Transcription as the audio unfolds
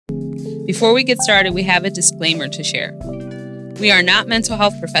Before we get started, we have a disclaimer to share. We are not mental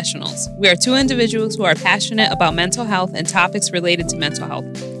health professionals. We are two individuals who are passionate about mental health and topics related to mental health.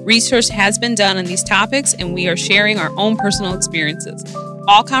 Research has been done on these topics, and we are sharing our own personal experiences.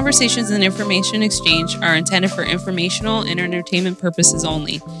 All conversations and information exchanged are intended for informational and entertainment purposes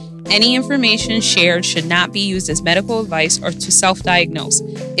only. Any information shared should not be used as medical advice or to self-diagnose.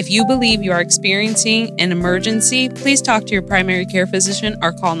 If you believe you are experiencing an emergency, please talk to your primary care physician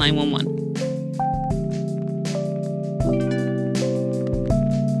or call 911.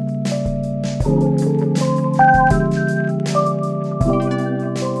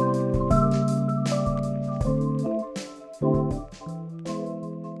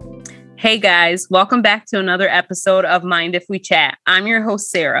 Hey guys, welcome back to another episode of Mind If We Chat. I'm your host,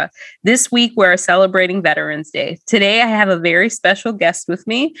 Sarah. This week, we're celebrating Veterans Day. Today, I have a very special guest with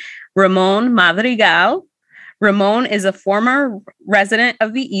me, Ramon Madrigal. Ramon is a former resident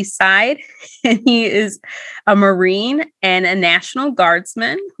of the East Side, and he is a Marine and a National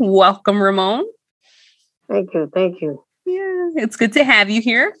Guardsman. Welcome, Ramon. Thank you. Yeah, it's good to have you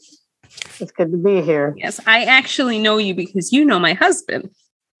here. It's good to be here. Yes, I actually know you because you know my husband.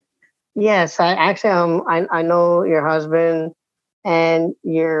 Yes, I know your husband and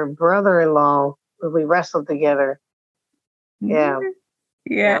your brother-in-law. We wrestled together. Yeah.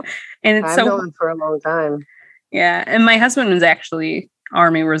 And I've known him for a long time. Yeah, and my husband was actually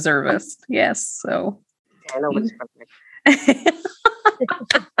Army reservist. Yes, so I know it's perfect.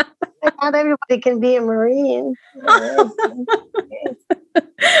 Not everybody can be a Marine.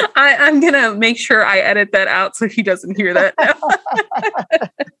 I'm gonna make sure I edit that out so he doesn't hear that.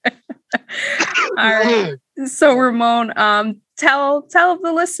 All right. So Ramon, tell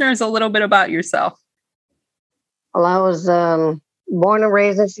the listeners a little bit about yourself. Well, I was born and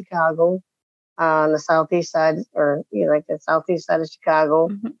raised in Chicago, on the southeast side, the southeast side of Chicago.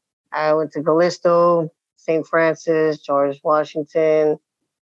 Mm-hmm. I went to Gallisto, St. Francis, George Washington,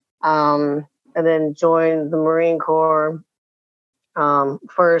 and then joined the Marine Corps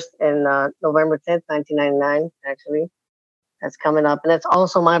first in November 10th, 1999, actually. That's coming up. And that's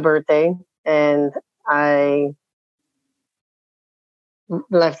also my birthday. And I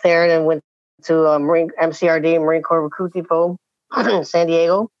left there and then went to MCRD, Marine Corps Recruit Depot in San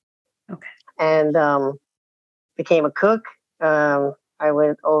Diego. Okay. And became a cook. I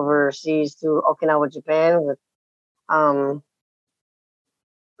went overseas to Okinawa, Japan with I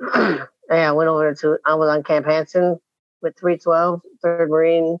was on Camp Hansen with 312,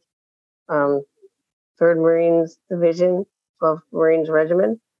 3rd Marines Division, 12th Marines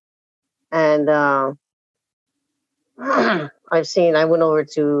Regiment. And I went over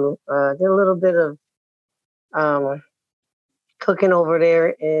to did a little bit of cooking over there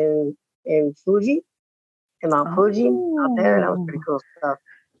in Fuji, in Mount Fuji out there. That was pretty cool stuff.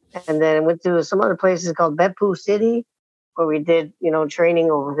 And then I went to some other places called Beppu City, where we did, training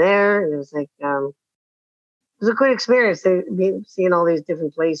over there. And it was like, it was a good experience seeing all these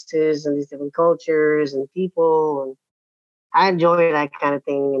different places and these different cultures and people. And I enjoy that kind of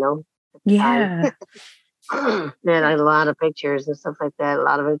thing, Yeah. And I had a lot of pictures and stuff like that. A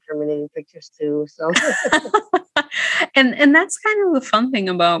lot of incriminating pictures too. So, and that's kind of the fun thing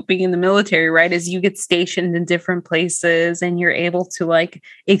about being in the military, right? Is you get stationed in different places and you're able to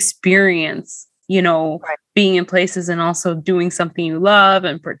experience, right, being in places and also doing something you love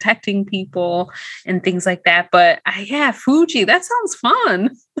and protecting people and things like that. But Fuji, that sounds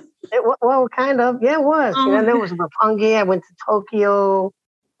fun. Well, kind of. Yeah, it was. There was Roppongi. I went to Tokyo.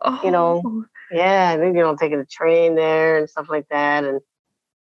 Yeah, and then taking a train there and stuff like that, and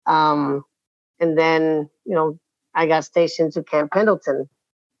then I got stationed to Camp Pendleton,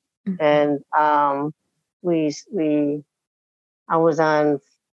 mm-hmm. And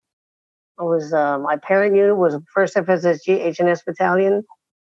my parent unit was 1st FSSG HNS Battalion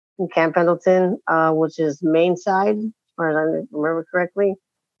in Camp Pendleton, which is main side, as far as I remember correctly,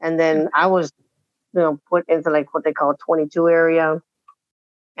 and then I was put into what they call 22 area.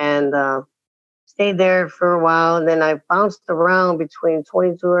 And stayed there for a while. And then I bounced around between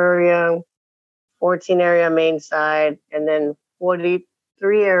 22 area, 14 area main side, and then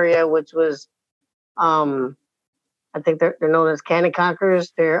 43 area, which was, I think they're known as Cannon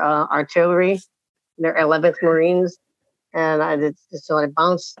Conquerors. They're artillery. They're 11th Marines. And I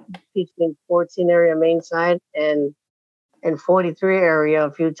bounced between 14 area main side and 43 area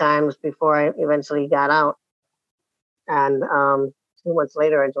a few times before I eventually got out. And 2 months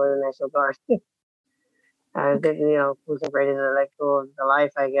later, I joined the National Guard. Wasn't ready to let go of the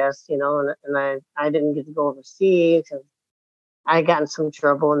life, I guess, and I didn't get to go overseas because I got in some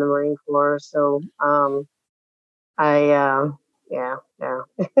trouble in the Marine Corps. So,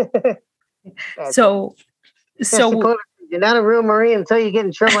 Yeah, So, you're so, supposed you're not a real Marine until you get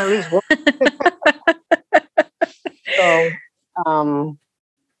in trouble at least once. So, um,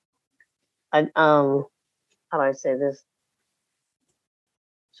 how do I say this?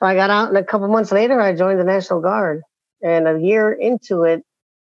 So I got out, and a couple months later, I joined the National Guard. And a year into it,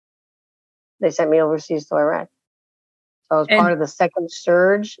 they sent me overseas to Iraq. So I was part and of the second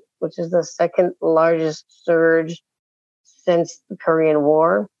surge, which is the second largest surge since the Korean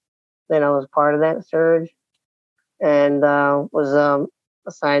War. Then I was part of that surge, and was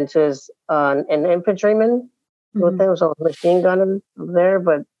assigned to as an infantryman with mhm. them. So I was machine gunning there,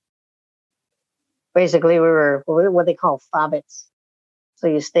 but basically we were what they call FOBITs. So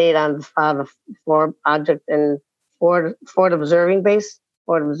you stayed on the floor object and forward observing base,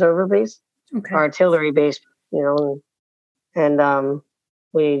 forward observer base, Okay. artillery base, and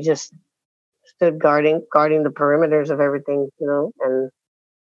we just stood guarding the perimeters of everything, and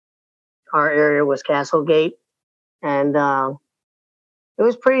our area was Castle Gate, and it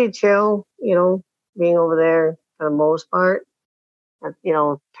was pretty chill, being over there for the most part.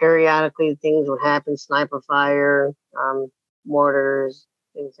 Periodically things would happen, sniper fire, mortars,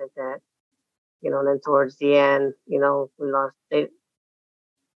 things like that. And then towards the end, we lost.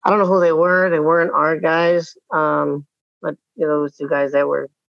 I don't know who they were. They weren't our guys, but those two guys that were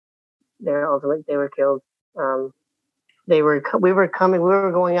there ultimately they were killed. Um, we were coming. We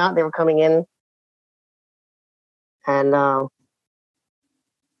were going out. They were coming in, and I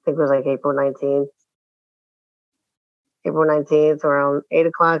think it was like April 19th, around 8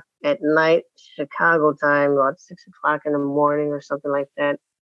 o'clock at night, Chicago time, about 6 o'clock in the morning or something like that,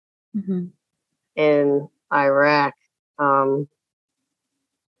 Mhm. in Iraq. Um,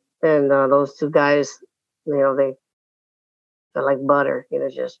 and those two guys, they're like butter,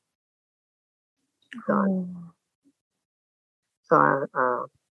 just gone. Oh. So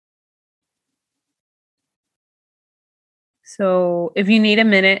So if you need a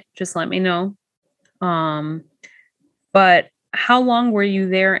minute, just let me know. Um, but how long were you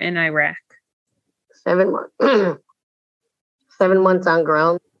there in Iraq? 7 months, 7 months on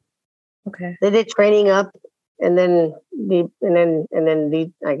ground. Okay. They did training up, and then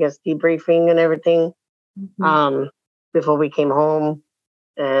I guess debriefing and everything. Mhm. Before we came home,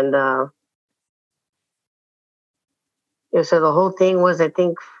 and yeah, so the whole thing was, I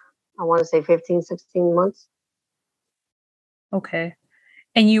think, I want to say 15, 16 months. Okay.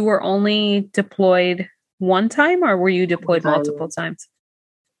 And you were only deployed one time, or were you One deployed time, multiple yeah. times?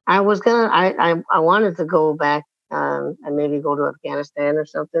 I wanted to go back, and maybe go to Afghanistan or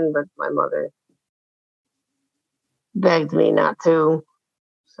something, but my mother begged me not to,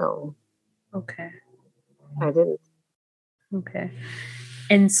 so Okay. I didn't. Okay.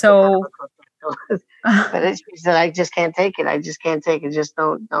 And So kind so of but she said, I just can't take it. I just can't take it. Just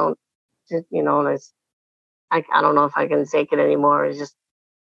don't, just, it's, I don't know if I can take it anymore. It's just,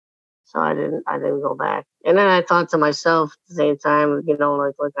 so I didn't go back. And then I thought to myself at the same time,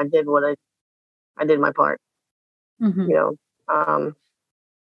 like I did my part, you Mhm. know, um,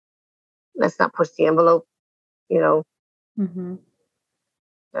 let's not push the envelope, you know, Mhm.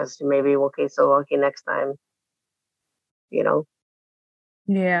 that's maybe okay. So okay, next time, you know,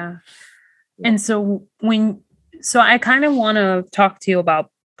 Yeah. yeah. And so I kind of want to talk to you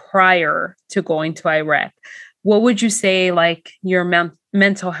about prior to going to Iraq. What would you say like your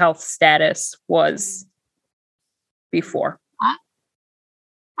mental health status was before? I,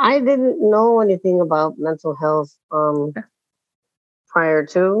 I didn't know anything about mental health, Okay. prior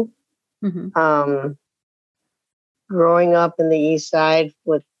to, Mhm. um, growing up in the East Side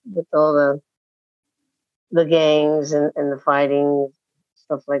with all the gangs and the fighting,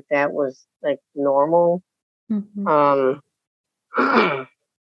 stuff like that was like normal. Mhm. Um,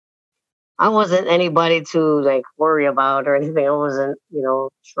 I wasn't anybody to like worry about or anything. I wasn't,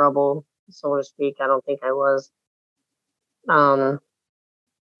 trouble, so to speak. I don't think I was. Um,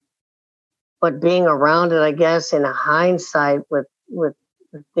 but being around it, I guess, in hindsight, with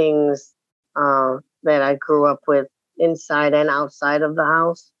the things that I grew up with inside and outside of the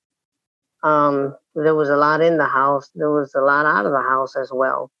house, there was a lot in the house. There was a lot out of the house as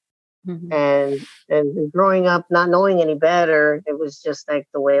well. Mhm. And growing up, not knowing any better, it was just like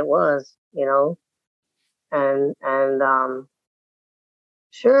the way it was. And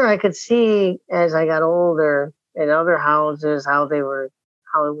sure, I could see as I got older in other houses how it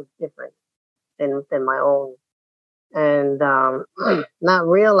was different than my own, and not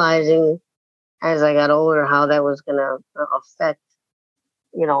realizing as I got older how that was gonna affect,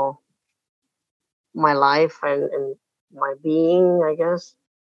 you know, my life and my being, I guess.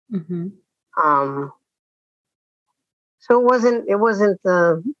 Mhm. Um, so it wasn't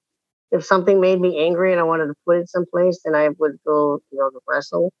if something made me angry and I wanted to put it someplace, then I would go, to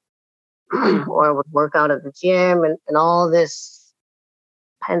wrestle or I would work out at the gym, and all this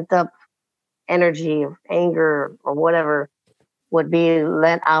pent up energy of anger or whatever would be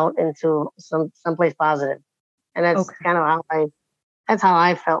let out into someplace positive. And that's Okay. kind of that's how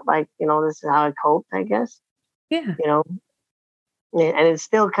I felt like, this is how I coped, I guess, Yeah. you know, and it's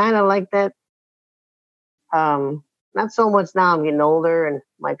still kind of like that. Not so much now. I'm getting older and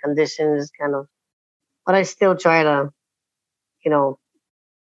my condition is kind of, but I still try to, you know,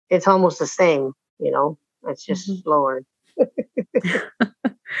 it's almost the same, it's just Mhm. slower.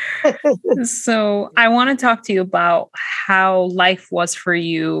 So I want to talk to you about how life was for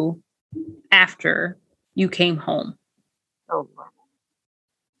you after you came home. Oh,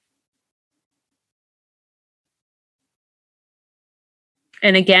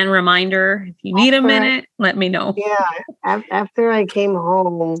 And again, reminder, if you need a after I, minute, let me know. yeah, after I came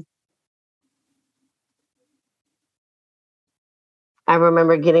home, I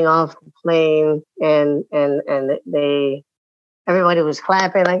remember getting off the plane and everybody was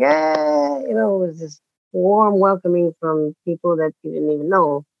clapping like, it was this warm welcoming from people that you didn't even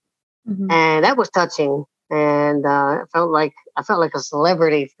know, Mhm. and that was touching. And I felt like a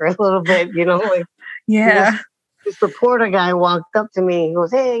celebrity for a little bit, like this Yeah. this reporter guy walked up to me. He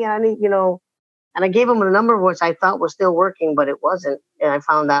goes, "Hey, I need," and I gave him a number which I thought was still working, but it wasn't. And I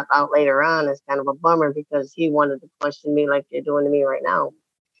found that out later on. It's kind of a bummer because he wanted to question me like you're doing to me right now.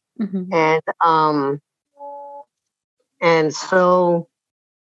 Mhm. And so,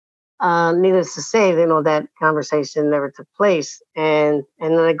 needless to say, that conversation never took place. And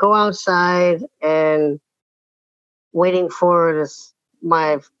then I go outside and waiting for this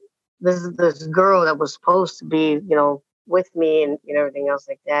girl that was supposed to be, with me and everything else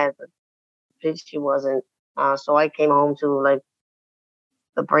like that, but she wasn't. So I came home to like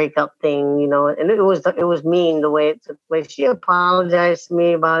the breakup thing, and it was mean the way it took place. She apologized to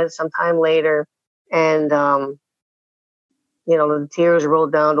me about it sometime later, and the tears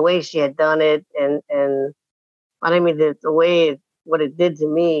rolled down the way she had done it, and I mean the way what it did to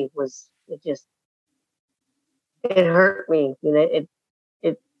me was it hurt me. It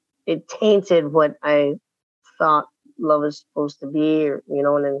it tainted what I thought love is supposed to be, or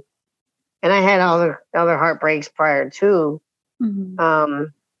and I had other heartbreaks prior too. Mhm.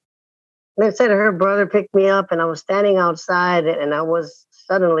 Um, they said her brother picked me up, and I was standing outside, and I was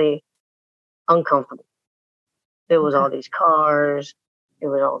suddenly uncomfortable. There was Okay. all these cars, there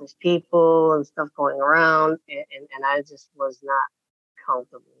was all these people and stuff going around, and I just was not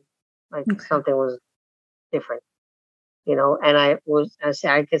comfortable. Like Okay. something was different, And I say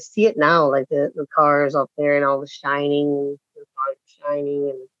I could see it now, like the cars up there and all the cars shining,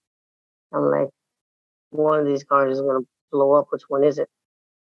 and I'm like, one of these cars is gonna blow up. Which one is it?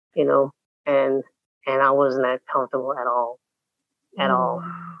 You know, and and I wasn't that comfortable at Oh, all.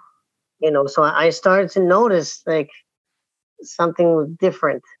 wow. So I started to notice like something was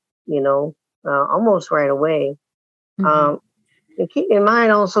different. Almost right away. Mhm. Um, and keep in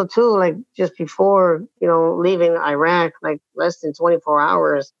mind also too, like just before leaving Iraq, like less than 24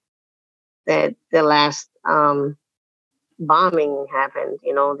 hours, that the last bombing happened.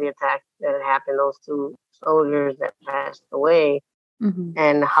 The attack that happened, those two soldiers that passed away, Mhm.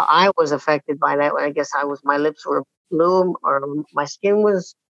 and how I was affected by that. I guess my lips were blue, or my skin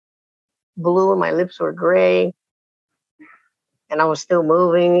was blue, and my lips were gray, and I was still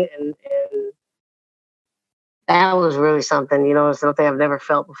moving, and that was really something. Something I've never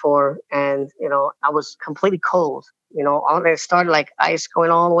felt before, and I was completely cold. All it started like ice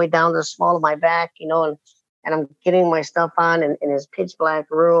going all the way down to the small of my back. And I'm getting my stuff on in this pitch black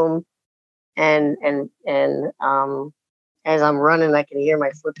room, and as I'm running, I can hear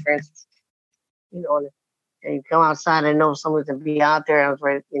my footprints. And you come outside, I know someone's gonna be out there. I was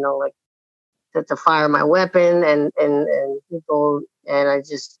ready, like to fire my weapon, and people, and I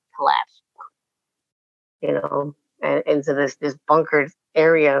just collapsed, you know, and into this bunkered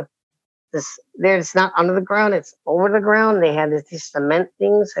area. It's not under the ground; it's over the ground. They had these cement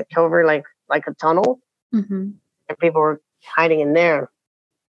things that cover like a tunnel, Mhm. and people were hiding in there.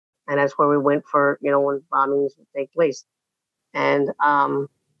 And that's where we went for when bombings would take place. And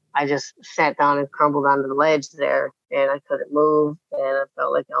I just sat down and crumbled onto the ledge there, and I couldn't move, and I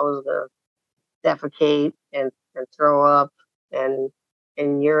felt like I was gonna defecate and throw up and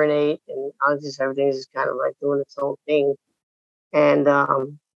urinate, and I was just everything's just kind of like doing its own thing. And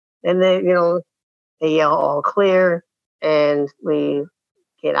and then they yell all clear, and we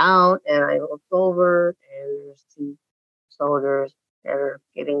get out, and I look over, and there's two soldiers that are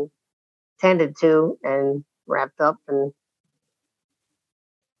getting tended to and wrapped up, and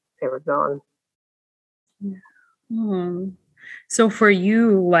they were gone. Hmm. So for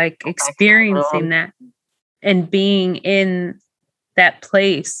you, like Go back to my experiencing mom. that and being in that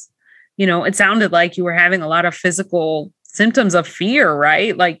place, it sounded like you were having a lot of physical symptoms of fear,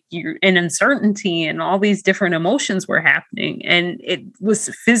 right? Like you and uncertainty and all these different emotions were happening and it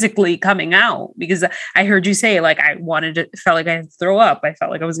was physically coming out because I heard you say like I wanted to felt like I had to throw up. I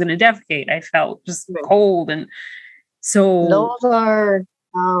felt like I was going to defecate. I felt just cold and so Those are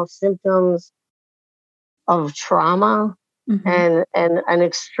symptoms of trauma mhm, and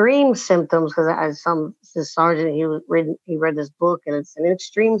extreme symptoms because as the sergeant he read this book and it's in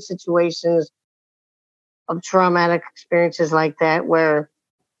extreme situations of traumatic experiences like that where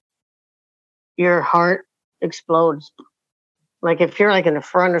your heart explodes. Like if you're like in the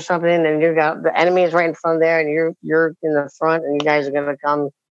front or something and you got the enemy is right in front there and you're in the front and you guys are gonna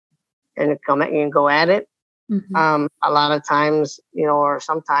come at you and go at it. mhm, A lot of times, or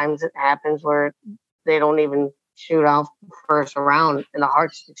sometimes it happens where they don't even shoot off the first round and the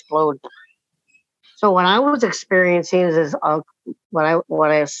hearts explode. So what I was experiencing is what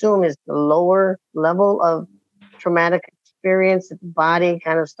I assume is the lower level of traumatic experience that the body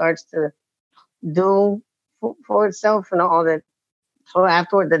kind of starts to do for itself and all that. So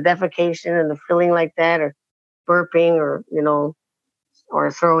afterward, the defecation and the feeling like that, or burping, or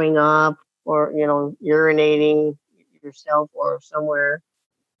or throwing up, or urinating yourself or somewhere,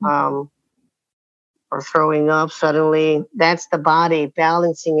 mhm. um, or throwing up suddenly. That's the body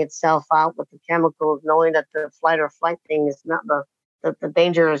balancing itself out with the chemicals, knowing that the flight or flight thing is not the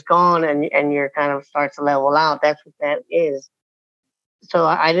danger is gone, and you're kind of starts to level out. That's what that is. So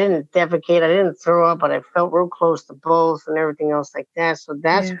I didn't defecate, I didn't throw up, but I felt real close to both and everything else like that. So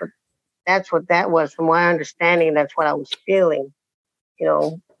Yeah. that's what that was. From my understanding, that's what I was feeling. You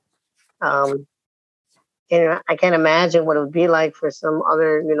know, um, and I can't imagine what it would be like for some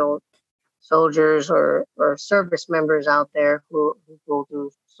other, soldiers or service members out there who will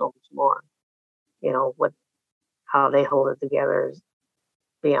do so much more. What how they hold it together is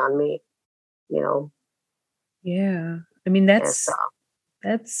beyond me. You know, Yeah. I mean, and so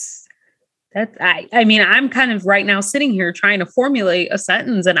that's I mean, I'm kind of right now sitting here trying to formulate a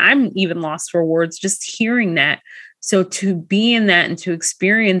sentence and I'm even lost for words just hearing that. So to be in that and to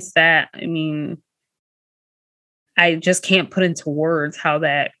experience that, I mean, I just can't put into words how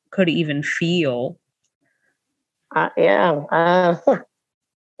that could even feel. yeah,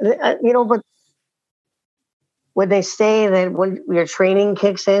 but when they say that when your training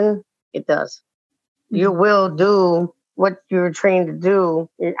kicks in, it does. You Mhm. will do what you're trained to do.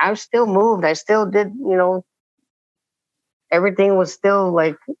 I still moved. I still did. Everything was still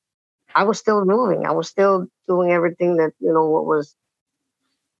like I was still moving. I was still doing everything that what was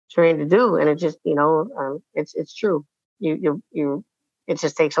trained to do, and it just it's true. You it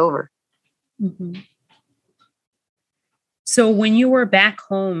just takes over. Mhm. So when you were back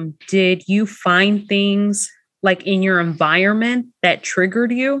home, did you find things like in your environment that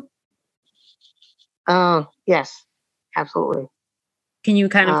triggered you? Yes, absolutely. Can you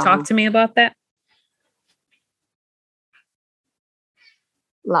kind of talk Um, to me about that?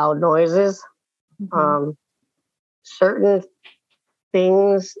 Loud noises, Mhm. um, certain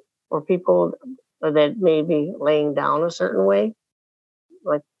things or people that may be laying down a certain way,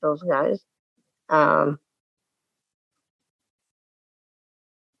 like those guys. Um,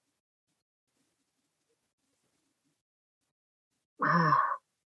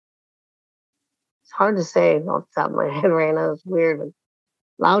 it's hard to say off the top of my head right now. It's weird. But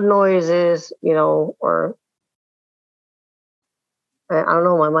loud noises, or I don't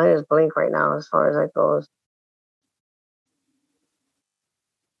know. My mind is blank right now as far as that goes.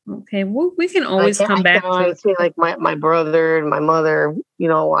 Okay, well, we can I always can't. come I can back to. honestly like my brother and my mother.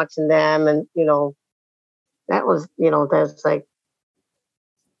 Watching them, and that was that's like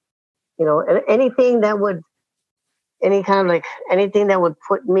anything that would any kind of like anything that would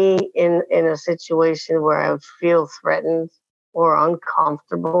put me in a situation where I would feel threatened or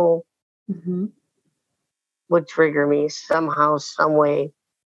uncomfortable Mhm. would trigger me somehow, some way.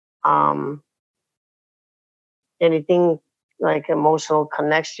 Um, Anything like emotional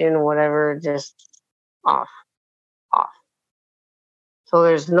connection, whatever, just off, off. So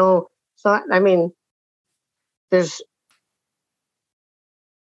there's no. So I mean, there's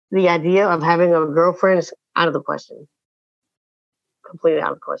the idea of having a girlfriend is out of the question, completely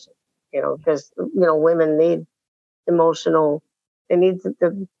out of the question. Because women need emotional. They need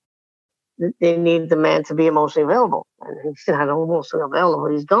they need the man to be emotionally available, and he's not emotionally available.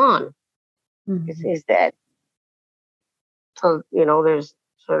 He's gone. Mhm. He's dead. So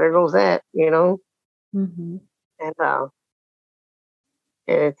there goes that. Mhm. And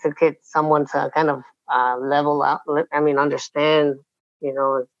to get someone to kind of level out. I mean, understand. You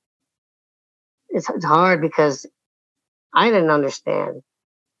know, it's hard because I didn't understand.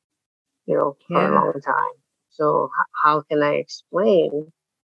 You know, for a Yeah. long time. So how can I explain?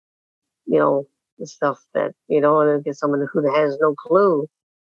 You know, the stuff that and get someone who has no clue.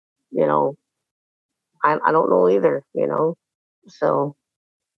 You know, I don't know either. You know, so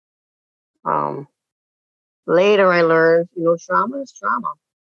um, later I learned, trauma is trauma.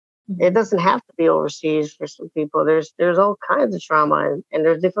 It doesn't have to be overseas for some people. There's all kinds of trauma, and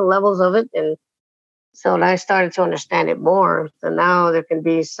there's different levels of it. And so when I started to understand it more, so now there can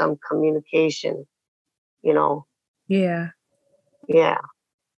be some communication. You know, Yeah. yeah,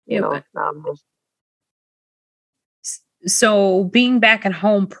 Yeah. there's- So being back at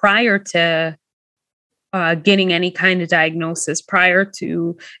home prior to getting any kind of diagnosis, prior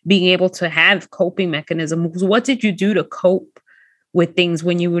to being able to have coping mechanisms, what did you do to cope with things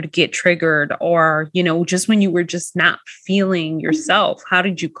when you would get triggered, or just when you were just not feeling yourself? How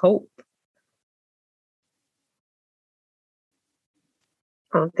did you cope?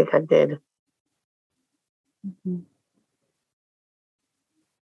 I don't think I did. Mhm.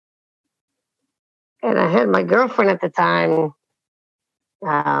 And I had my girlfriend at the time,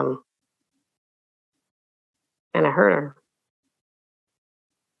 um, and I hurt her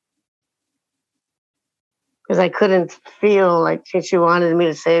because I couldn't feel like she wanted me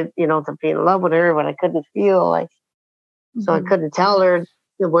to say, to be in love with her, but I couldn't feel like, so I Mhm. couldn't tell her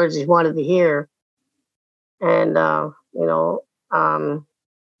the words she wanted to hear. And, um,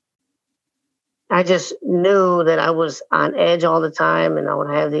 I just knew that I was on edge all the time and I would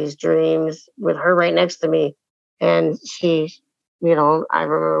have these dreams with her right next to me. And I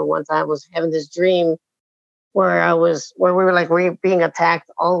remember once I was having this dream where we were like we being attacked.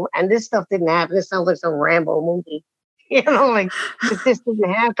 Oh, and this stuff didn't happen. This sounds like some Rambo movie, like this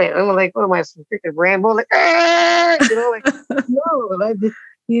didn't happen. And I'm like, what am I, some freaking Rambo? Like, "Ah!" like no, I just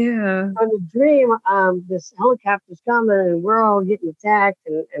Yeah. on the dream, this helicopter's coming and we're all getting attacked,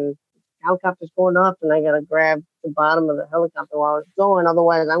 and helicopter's going up, and I gotta grab the bottom of the helicopter while it's going,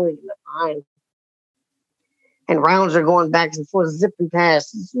 otherwise I'm gonna get left behind. And rounds are going back and forth, zipping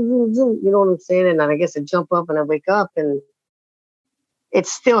past. Zoom, zoom, you know what I'm saying? And then I guess I jump up and I wake up and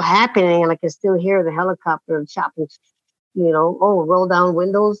it's still happening, and I can still hear the helicopter chopping, roll down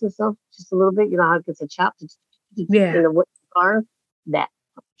windows and stuff just a little bit. You know how it gets a chop in Yeah. the car? That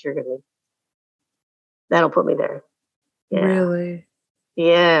triggered me. That'll put me there. Yeah. Really.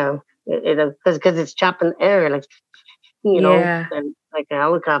 Yeah. Because it's chopping air, like, Yeah. and like a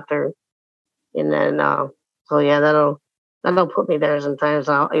helicopter. And then, so yeah, that'll put me there. Sometimes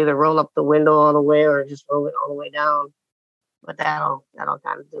I'll either roll up the window all the way or just roll it all the way down. But that'll kind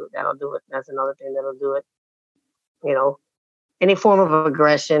of that'll do it. That's another thing that'll do it. You know, any form of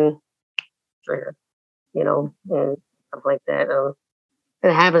aggression trigger. And stuff like that. If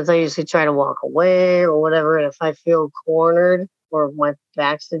it happens, I usually try to walk away or whatever. And if I feel cornered or if my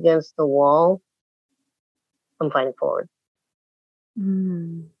back's against the wall, I'm fighting forward.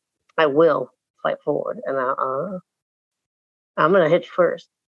 Mm. I will fight forward, and I'm gonna hit you first.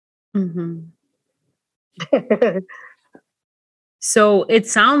 Mhm. So it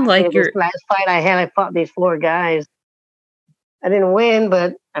sounds like This you're last fight I had, I fought these four guys. I didn't win,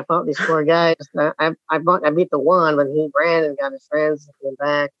 but I fought these four guys. I beat the one, but he ran and got his friends and came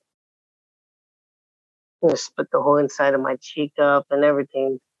back. And split the whole inside of my cheek up and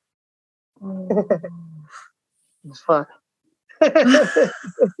everything. It was fun.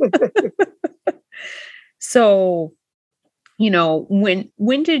 So,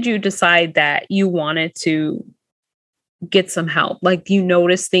 when did you decide that you wanted to get some help? Like, you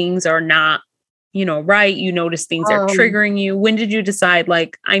notice things are not, right? You notice things are um, triggering you. When did you decide,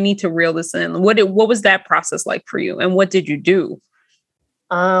 like, I need to reel this in? What was that process like for you? And what did you do?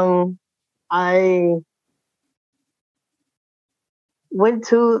 I went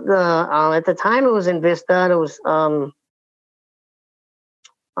to the at the time it was in Vista. It was um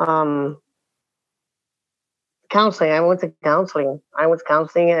counseling. I went to counseling,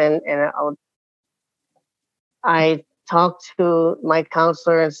 and I talked to my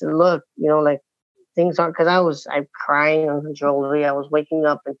counselor and said, "Look, like things aren't," because I'm crying uncontrollably. I was waking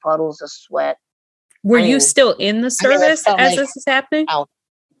up in puddles of sweat. Were I you mean, still in the I service felt as like this is happening? out.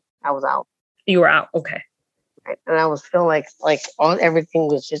 I was out, You were out. Okay. right? And I was feeling like all everything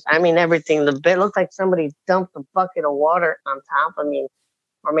was just. I mean, everything. The bed looked like somebody dumped a bucket of water on top of me,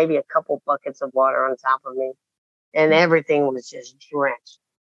 or maybe a couple buckets of water on top of me, and everything was just drenched.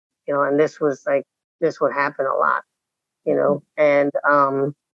 And this would happen a lot. And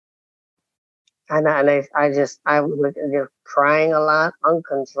I was like, just crying a lot,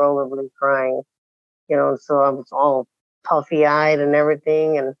 uncontrollably crying, so I was all puffy eyed and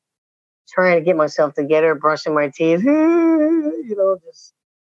everything, and trying to get myself together, brushing my teeth, just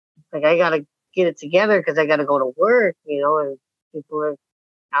like I gotta get it together because I gotta go to work, and people are,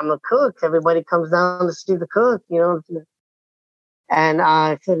 I'm a cook. Everybody comes down to see the cook, and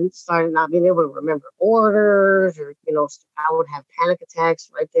I couldn't start not being able to remember orders, or I would have panic attacks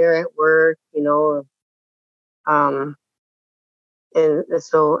right there at work, um, and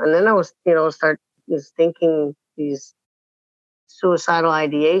then I was start just thinking these suicidal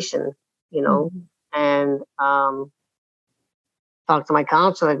ideation, Mhm. and talk to my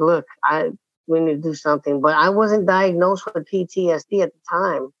counselor like, look, we need to do something, but I wasn't diagnosed with PTSD at the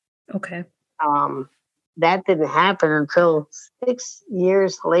time. Okay. Um, that didn't happen until 6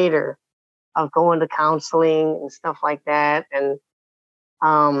 years later of going to counseling and stuff like that. And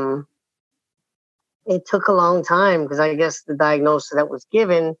um, it took a long time because I guess the diagnosis that was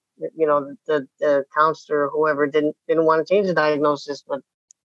given, the counselor, whoever, didn't want to change the diagnosis, but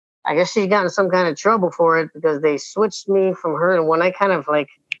I guess she got in some kind of trouble for it because they switched me from her. And when I kind of like,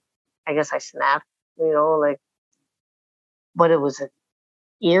 I guess I snapped, like, but it was an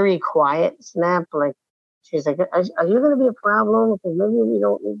eerie, quiet snap. Like, she's like, are you going to be a problem? Because maybe we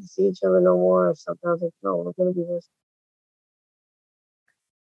don't need to see each other no more or something. I was like, no, we're going to be this.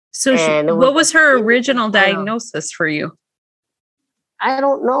 So And it was what was her like, original diagnosis for you? I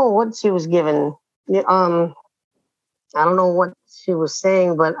don't know what she was given. I don't know what she was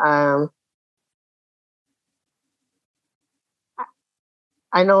saying, but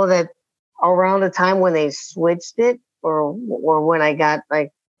I know that around the time when they switched it, or when I got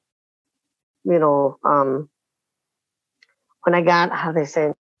like, you know, um, when I got, how they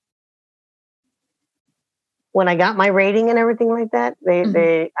say, when I got my rating and everything like that,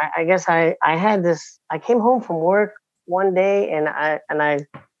 I guess I had this. I came home from work one day, and I'm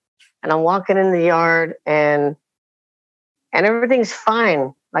walking in the yard, and everything's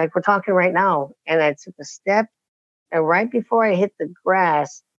fine, like we're talking right now. And I took a step, and right before I hit the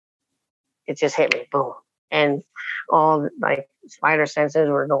grass, it just hit me, boom, and all like spider senses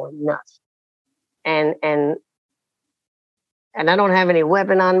were going nuts. And I don't have any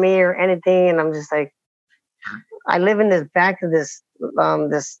weapon on me or anything, and I'm just like, I live in this back of this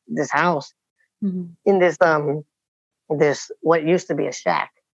house, in this what used to be a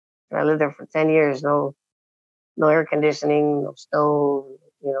shack. I lived there for 10 years. No air conditioning, no stove,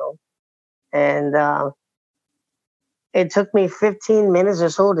 and it took me 15 minutes or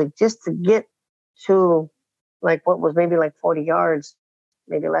so to get to like what was maybe like 40 yards,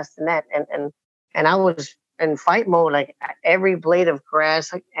 maybe less than that, and I was in fight mode. Like every blade of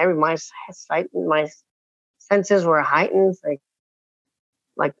grass, like my senses were heightened.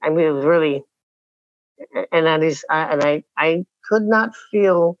 Like I mean, it was really, and I could not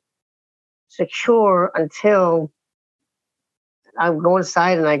feel secure until I would go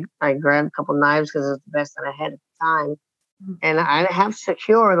inside, and I grabbed a couple knives because it was the best that I had at the time, and I have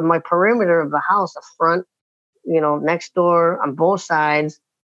secured my perimeter of the house, the front, next door, on both sides,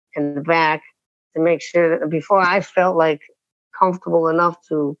 and the back, to make sure that before I felt like comfortable enough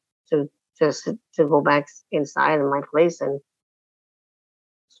to to go back inside in my place and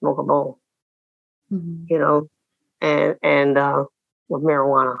smoke a bowl, Mhm. and with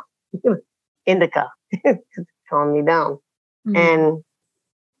marijuana, indica, calm me down, Mhm. and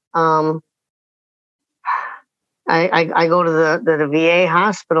um, I go to the VA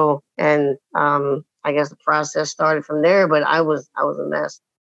hospital, and I guess the process started from there. But I was a mess.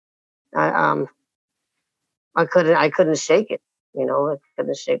 I I couldn't shake it. I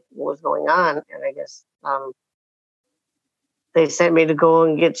couldn't shake what was going on, and I guess they sent me to go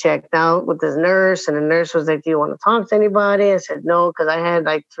and get checked out with this nurse, and the nurse was like, "Do you want to talk to anybody?" I said no, because I had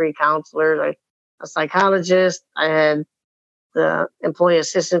like three counselors, like a psychologist, I had the employee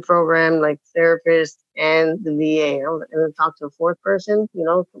assistance program, like therapist, and the VA. And then talk to a fourth person,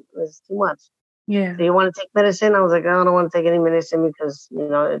 it's too much. Yeah. Do you want to take medicine? I was like, I don't want to take any medicine because,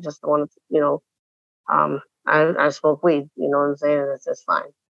 I just don't want to, I smoke weed, you know what I'm saying? And that's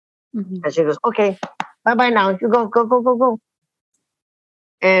fine. Mhm. And she goes, okay, bye bye now. You go, go, go, go, go.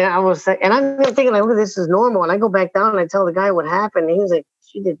 And I was like, and I'm thinking, like, look, this is normal. And I go back down and I tell the guy what happened. And he was like,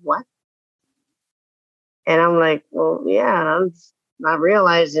 she did what? And I'm like, well, yeah, and I'm just not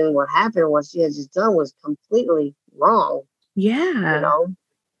realizing what happened. What she had just done was completely wrong, you Yeah. know.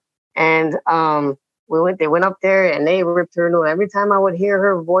 And they went up there and they ripped her new. Every time I would hear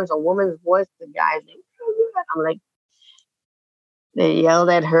her voice, a woman's voice, the guys, I'm like, they yelled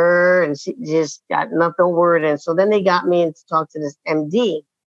at her, and she just got nothing word. And so then they got me in to talk to this MD,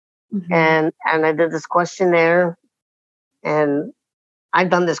 Mm-hmm. And I did this questionnaire, and I'd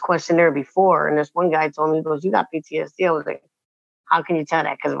done this questionnaire before. And this one guy told me, he goes, "You got PTSD." I was like, "How can you tell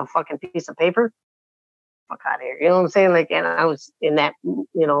that? Because of a fucking piece of paper? Fuck out of here." You know what I'm saying? Like, and I was in that,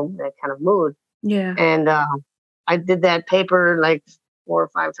 that kind of mood. Yeah. And I did that paper like 4 or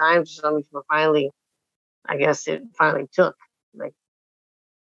 5 times or something. For finally, I guess it finally took. Like,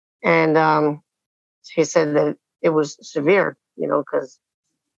 and she said that it was severe, because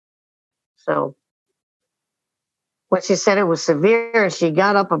so when she said it was severe, she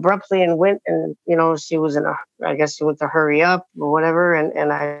got up abruptly and went, and she was I guess she went to hurry up or whatever,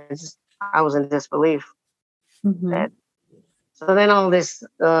 and I was in disbelief. Mm-hmm. So then all this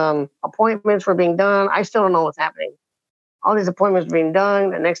appointments were being done. I still don't know what's happening. All these appointments were being done.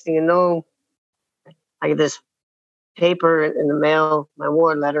 The next thing you know, I get this paper in the mail, my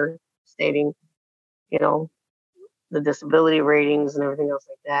ward letter stating, the disability ratings and everything else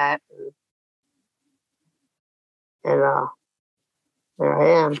like that. And there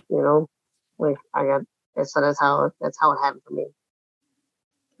I am, like I got. So that's how it happened for me.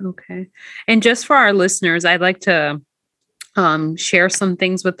 Okay. And just for our listeners, I'd like to share some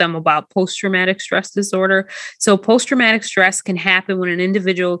things with them about post-traumatic stress disorder. So post-traumatic stress can happen when an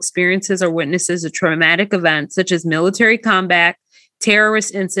individual experiences or witnesses a traumatic event, such as military combat,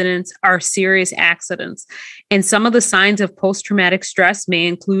 terrorist incidents, or serious accidents. And some of the signs of post-traumatic stress may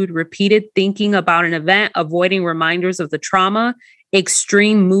include repeated thinking about an event, avoiding reminders of the trauma,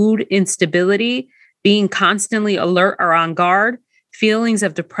 extreme mood instability, being constantly alert or on guard, feelings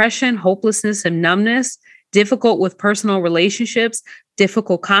of depression, hopelessness, and numbness, difficult with personal relationships,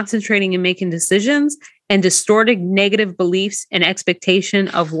 difficult concentrating and making decisions, and distorted negative beliefs and expectation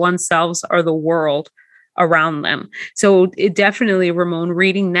of oneself or the world around them. So it definitely, Ramon,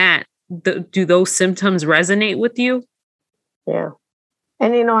 reading that, do those symptoms resonate with you? Yeah.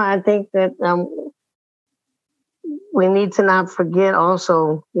 And, I think that we need to not forget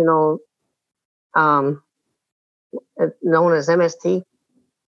also, known as MST,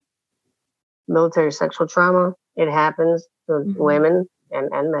 military sexual trauma. It happens to women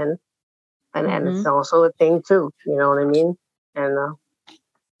and men. And it's also a thing too, you know what I mean? And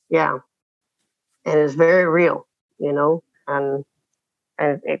yeah. And it's very real, and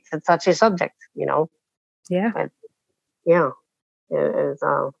it's a touchy subject, Yeah. But yeah,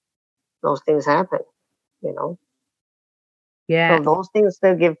 those things happen, Yeah. So those things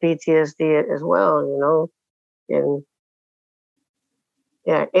that give PTSD as well, and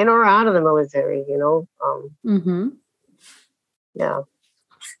yeah, in or out of the military, yeah.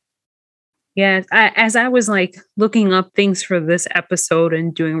 Yeah, as I was like looking up things for this episode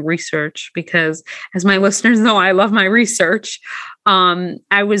and doing research, because as my listeners know, I love my research.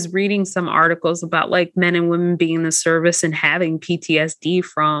 I was reading some articles about like men and women being in the service and having PTSD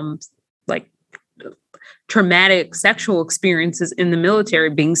from like traumatic sexual experiences in the military,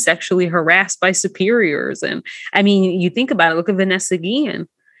 being sexually harassed by superiors. And I mean, you think about it, look at Vanessa Guillen,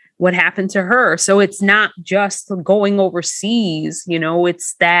 what happened to her. So it's not just going overseas,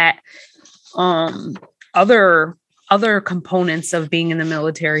 it's that other components of being in the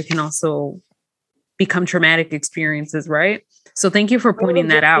military can also become traumatic experiences, right? So thank you for pointing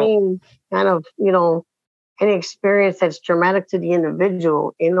that out. Kind of, any experience that's traumatic to the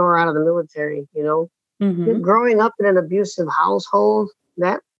individual in or out of the military, growing up in an abusive household,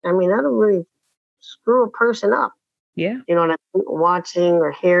 that'll really screw a person up. Yeah. Watching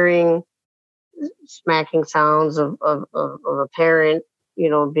or hearing smacking sounds of a parent,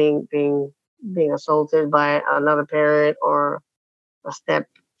 being assaulted by another parent or a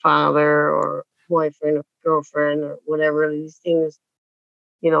stepfather or boyfriend or girlfriend or whatever. These things,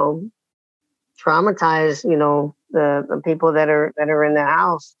 traumatize, the people that are in the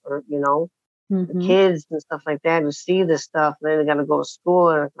house, or, the kids and stuff like that, who see this stuff, and then they got to go to school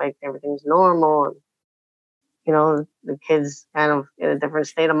and like everything's normal. And, the kids kind of in a different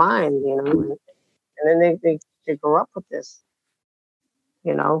state of mind, and then they grow up with this,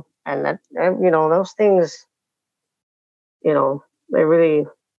 and that, those things, they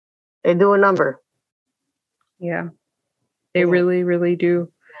do a number. Yeah, they really, really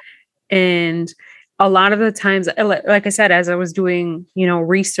do. And a lot of the times, like I said, as I was doing,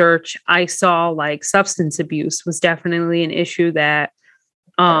 research, I saw like substance abuse was definitely an issue that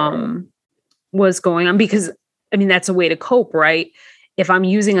was going on, because that's a way to cope, right? If I'm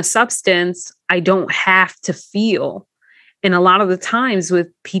using a substance, I don't have to feel. And a lot of the times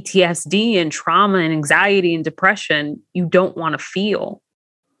with PTSD and trauma and anxiety and depression, you don't want to feel.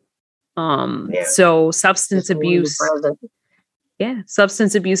 So substance abuse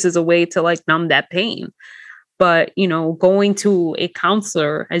is a way to like numb that pain. but, going to a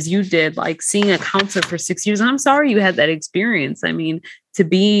counselor as you did, like seeing a counselor for 6 years, and I'm sorry you had that experience. I mean, to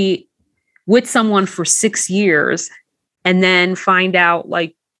be with someone for 6 years and then find out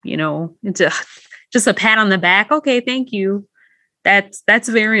it's just a pat on the back. Okay, thank you. That's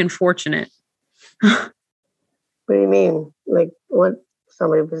very unfortunate. What do you mean? Like what?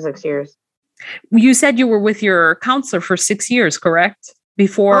 Somebody for 6 years? You said you were with your counselor for 6 years, correct?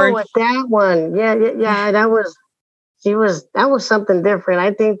 Before. Oh, with that one. Yeah. That was something different.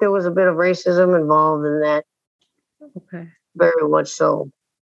 I think there was a bit of racism involved in that. Okay. Very much so.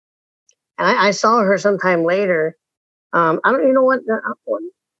 And I saw her sometime later. I don't. You know what?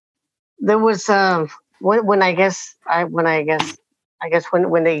 There was when I guess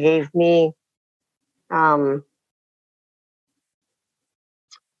when they gave me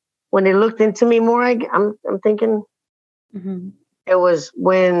when they looked into me more. I'm thinking it was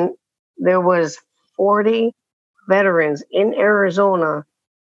when there was 40 veterans in Arizona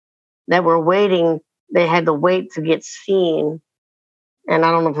that were waiting. They had to wait to get seen. And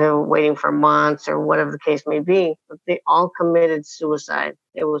I don't know if they were waiting for months or whatever the case may be, but they all committed suicide.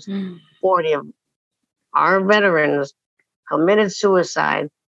 It was 40 of our veterans committed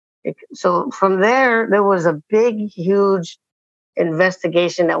suicide. So from there was a big, huge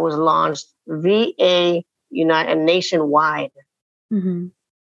investigation that was launched, VA United nationwide. And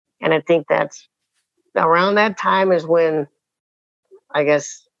I think that's around that time is when I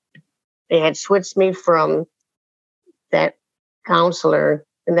guess they had switched me from that counselor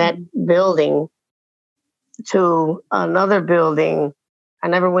in that building to another building. I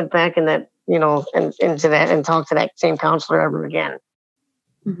never went back in that, and into that and talked to that same counselor ever again.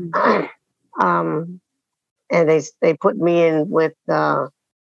 And they put me in with the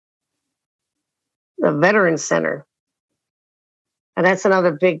Veterans Center. And that's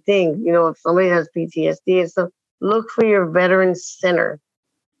another big thing. If somebody has PTSD, it's look for your Veterans Center.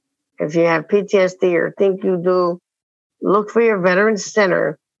 If you have PTSD or think you do, look for your Veterans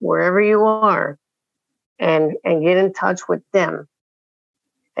Center wherever you are and get in touch with them.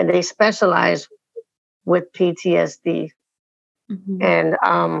 And they specialize with PTSD. And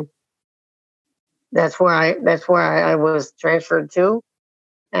that's where I was transferred to,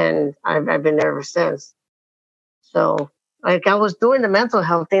 and I've been there ever since. So like I was doing the mental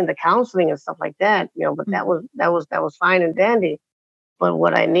health thing, the counseling and stuff like that, but that was fine and dandy. But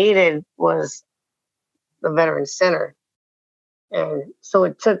what I needed was the Veterans Center. And so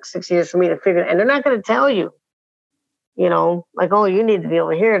it took 6 years for me to figure it. And they're not going to tell you, like, oh, you need to be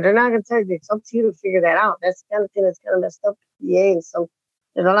over here. They're not going to tell you. It's up to you to figure that out. That's the kind of thing that's kind of messed up. Yeah. And so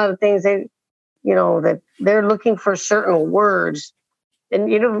there's a lot of things that they're looking for certain words. And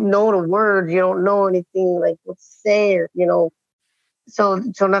you don't know the word. You don't know anything like what to say or, so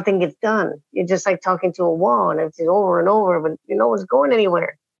nothing gets done. You're just like talking to a wall and it's over and over, but it's going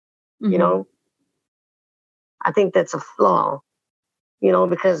anywhere. I think that's a flaw.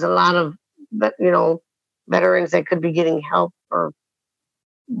 Because a lot of, veterans that could be getting help or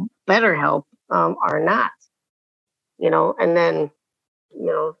better help are not, and then,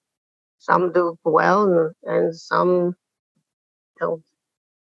 some do well and some don't.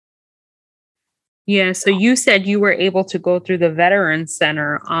 Yeah. So you said you were able to go through the Veterans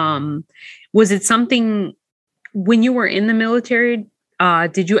Center. Was it something when you were in the military?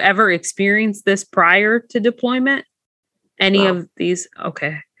 Did you ever experience this prior to deployment? Any of these?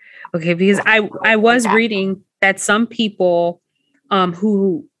 Okay. Because I was reading that some people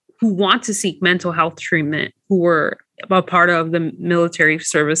who want to seek mental health treatment, who were a part of the military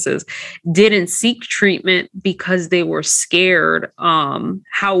services, didn't seek treatment because they were scared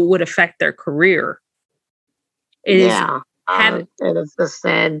how it would affect their career. And it's a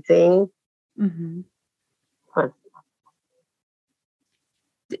sad thing. But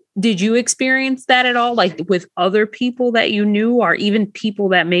did you experience that at all, like with other people that you knew, or even people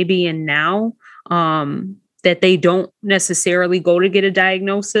that may be in now, that they don't necessarily go to get a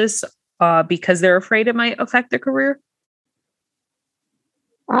diagnosis because they're afraid it might affect their career?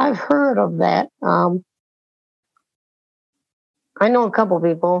 I've heard of that. I know a couple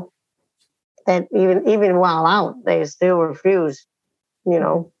people that even while out, they still refuse,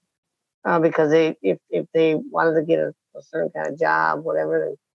 because if they wanted to get a certain kind of job, whatever,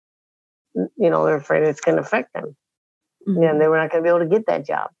 then, they're afraid it's going to affect them. And they were not going to be able to get that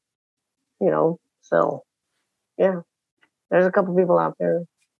job, So, yeah, there's a couple people out there.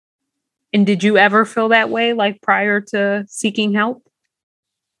 And did you ever feel that way, like prior to seeking help?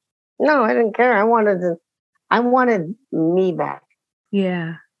 No, I didn't care. I wanted me back.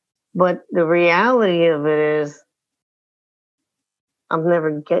 Yeah. But the reality of it is I'm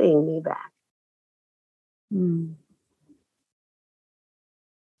never getting me back. Mm.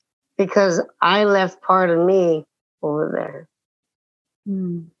 because I left part of me over there.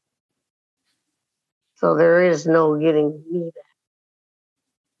 Mm. So there is no getting me back,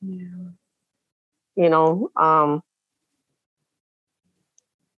 Yeah. you know.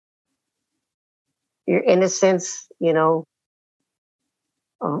 Your innocence,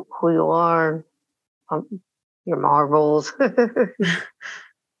 of who you are, um, your marbles, up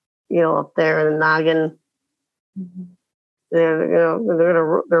there in the noggin. Mhm. They're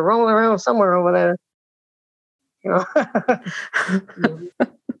rolling around somewhere over there, you know. Mhm.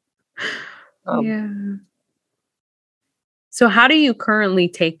 um, Yeah. So, how do you currently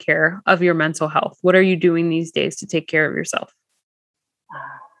take care of your mental health? What are you doing these days to take care of yourself?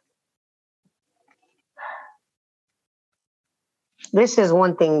 this is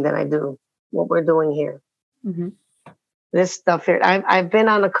one thing that I do. What we're doing here, Mhm. this stuff here. I've been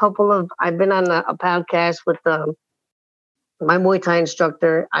on I've been on a podcast with my Muay Thai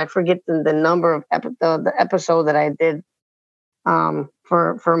instructor. I forget the number of the episode that I did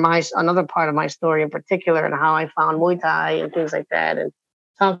for my another part of my story in particular, and how I found Muay Thai and things like that, and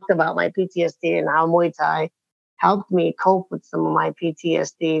talked about my PTSD and how Muay Thai helped me cope with some of my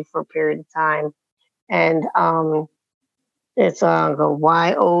PTSD for a period of time. And it's the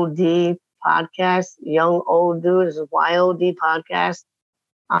YOD podcast, Young Old Dude is a YOD podcast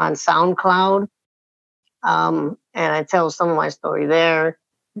on SoundCloud. And I tell some of my story there.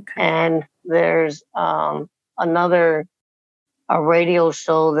 Okay. And there's another a radio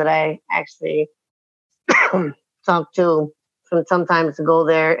show that I actually talk to from sometimes to go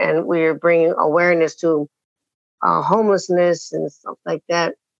there, and we're bringing awareness to homelessness and stuff like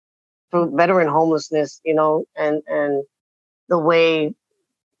that, for veteran homelessness, and the way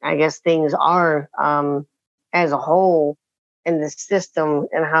I guess things are as a whole in the system,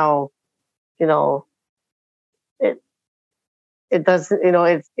 and how you know it it doesn't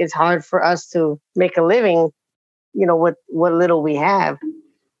it's hard for us to make a living, with what little we have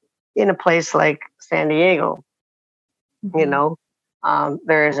in a place like San Diego. you Mhm. know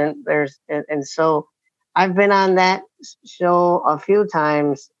there isn't there's and so I've been on that show a few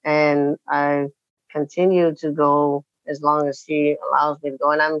times, and I continue to go as long as she allows me to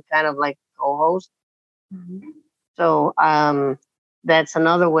go, and I'm kind of like co-host. Mhm. So that's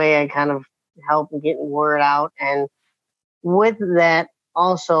another way I kind of help getting word out. And with that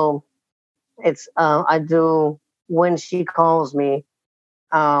also, it's I do, when she calls me,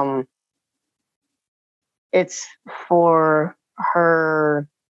 um it's for her,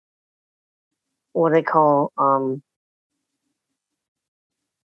 what they call,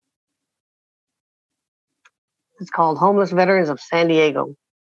 it's called Homeless Veterans of San Diego.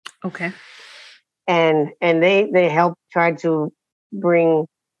 Okay. And they help try to bring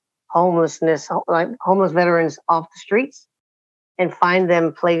like homeless veterans off the streets, and find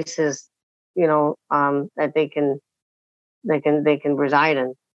them places, that they can reside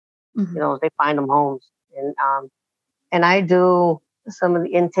in. Mhm. They find them homes. And I do some of the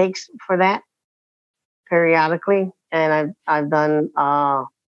intakes for that periodically, and I've done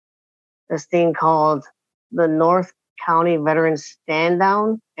this thing called the North County Veterans Stand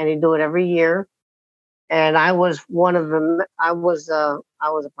Down, and they do it every year. And I was one of them. I was a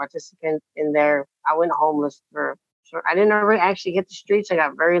participant in there. I went homeless for sure. I didn't ever actually hit the streets. I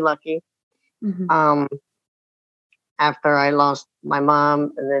got very lucky. Mhm. Um, after I lost my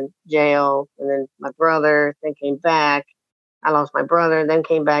mom, and then jail, and then my brother, then came back. I lost my brother, then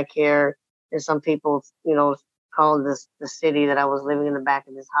came back here. And some people, called this the city that I was living in the back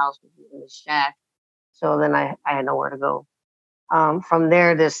of this house, in this shack. So then I had nowhere to go. From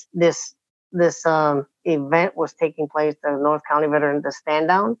there, this event was taking place. The North County Veteran, the stand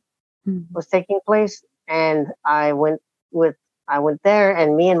down, Mhm. was taking place, and with I went there,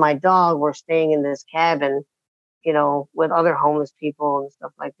 and me and my dog were staying in this cabin, with other homeless people and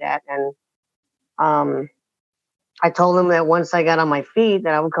stuff like that. And um, I told them that once I got on my feet,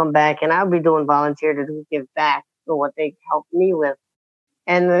 that I would come back and I would be doing volunteer to give back for what they helped me with.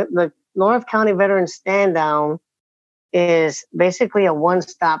 And the North County Veteran Stand Down is basically a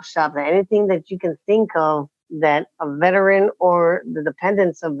one-stop shop. That anything that you can think of that a veteran or the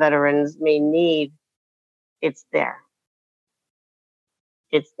dependents of veterans may need, it's there.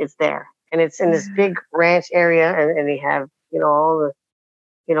 It's there, and it's in this Yeah. big ranch area, and they have all the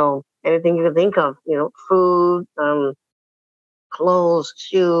anything you can think of, food, clothes,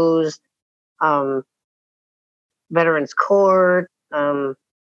 shoes, um, veterans court,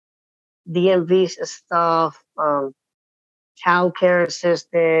 DMV stuff, child care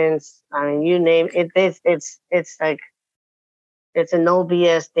assistance. I mean, you name it. It's like it's a no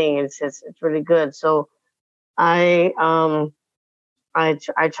BS thing. It's really good. So I I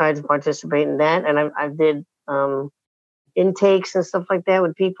tried to participate in that, and I did intakes and stuff like that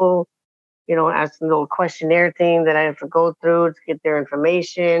with people. Ask a little questionnaire thing that I have to go through to get their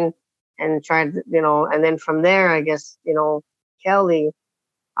information, and try to, and then from there, I guess, Kelly,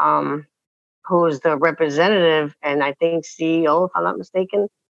 um, who is the representative and I think CEO, if I'm not mistaken,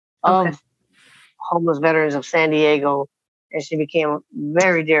 Okay. of Homeless Veterans of San Diego, and she became a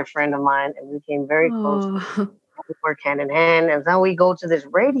very dear friend of mine, and we became very close. Oh. We work hand in hand, and now we go to this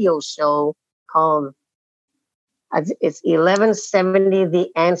radio show called it's 1170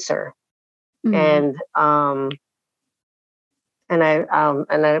 The Answer, Mm. and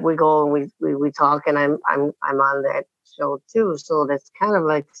we go and we talk, and I'm on that show too. So that's kind of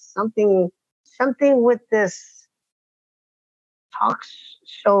like something with this talk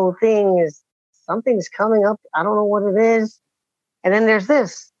show thing is something's coming up. I don't know what it is. And then there's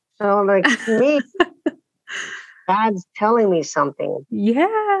this. So like to me, God's telling me something.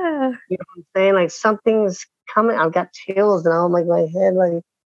 Yeah. You know what I'm saying? Like something's coming. I've got chills now in like my head.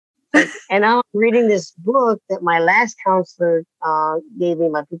 And now I'm reading this book that my last counselor gave me,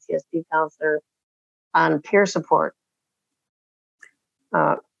 my PTSD counselor, on peer support.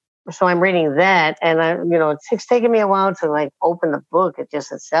 So I'm reading that, and it's taken me a while to like open the book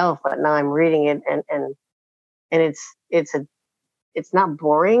itself, but now I'm reading it, and it's not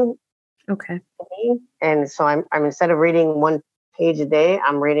boring Okay. to me. And so I'm instead of reading one page a day,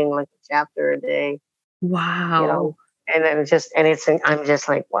 I'm reading like a chapter a day. Wow. And then I'm just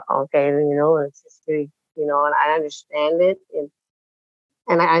like, well, okay, it's just really, and I understand it,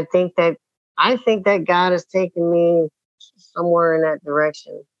 and I think that God has taken me somewhere in that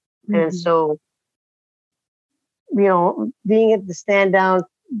direction. And so, being at the stand down,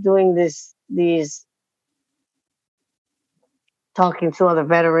 doing these talking to other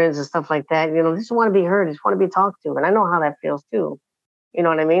veterans and stuff like that, just want to be heard, just want to be talked to. And I know how that feels too. You know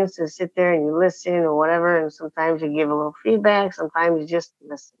what I mean? So sit there and you listen or whatever. And sometimes you give a little feedback. Sometimes you just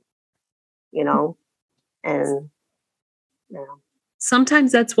listen, and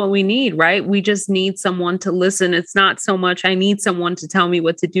sometimes that's what we need, right? We just need someone to listen. It's not so much, I need someone to tell me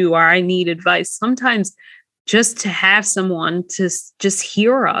what to do or I need advice. Sometimes just to have someone to just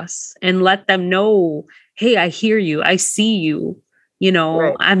hear us and let them know, hey, I hear you. I see you.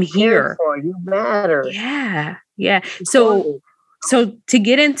 right. I'm here. For you matter. Yeah. Yeah. So to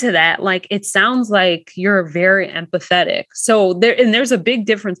get into that, like, it sounds like you're very empathetic. So there's a big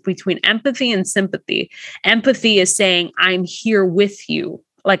difference between empathy and sympathy. Empathy is saying, I'm here with you.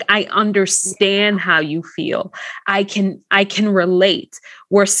 Like, I understand how you feel. I can relate.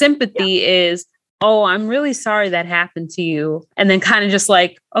 Where sympathy is, oh, I'm really sorry that happened to you. And then kind of just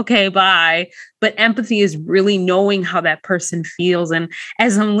like, okay, bye. But empathy is really knowing how that person feels. And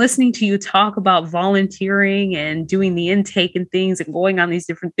as I'm listening to you talk about volunteering and doing the intake and things and going on these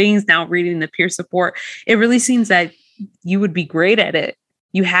different things, now reading the peer support, it really seems that you would be great at it.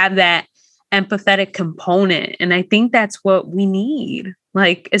 You have that empathetic component. And I think that's what we need.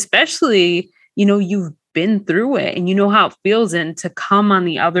 Like, especially, you've been through it and you know how it feels, and to come on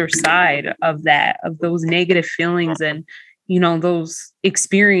the other side of that, of those negative feelings and those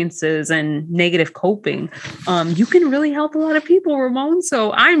experiences and negative coping, you can really help a lot of people, Ramon.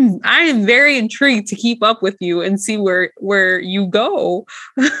 So I am very intrigued to keep up with you and see where you go.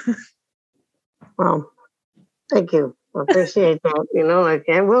 Well, thank you. I appreciate that.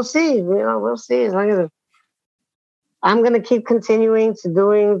 And we'll see. We'll see. As long as I'm going to keep continuing to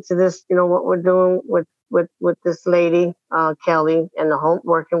this, what we're doing with this lady, Kelly, and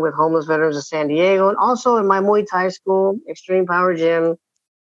working with Homeless Veterans of San Diego, and also in my Muay Thai school, Extreme Power Gym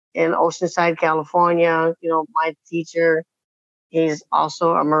in Oceanside, California. My teacher, he's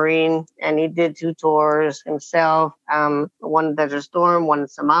also a Marine, and he did 2 tours himself. One in Desert Storm, one in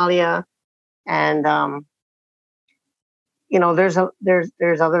Somalia, and there's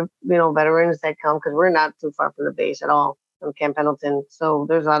other veterans that come, because we're not too far from the base at all, from Camp Pendleton. So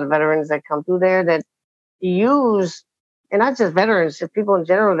there's a lot of veterans that come through there that use, and not just veterans, just people in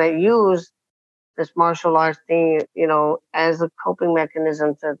general that use this martial arts thing, as a coping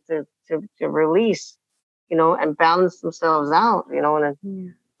mechanism to release, and balance themselves out,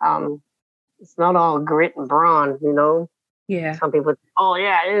 and it's not all grit and brawn, Yeah. Some people, oh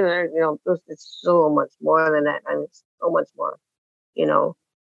yeah, it's so much more than that. I mean, it's so much more,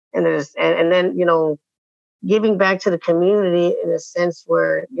 and then, giving back to the community in a sense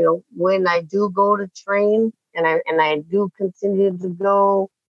where, when I do go to train and I do continue to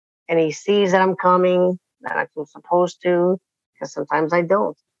go, and he sees that I'm coming, that I'm supposed to, because sometimes I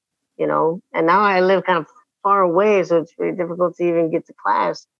don't, and now I live kind of far away, so it's very difficult to even get to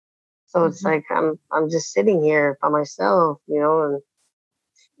class. So it's like I'm just sitting here by myself, and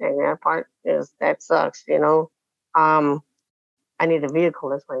that part is that sucks, I need a vehicle.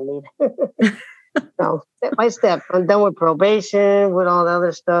 That's what I need. So step by step, I'm done with probation, with all the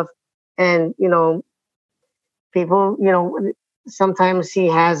other stuff, and people, sometimes he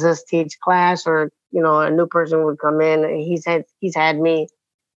has us teach class, or a new person would come in. He's had me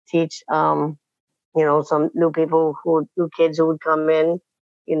teach, some new kids who would come in,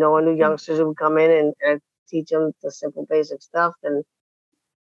 and new youngsters who would come in and teach them the simple basic stuff, and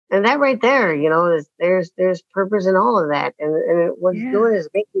that right there, there's purpose in all of that, and what it's doing is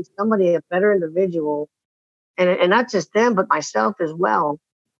making somebody a better individual, and not just them, but myself as well,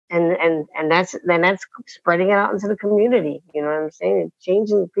 and that's spreading it out into the community. You know what I'm saying?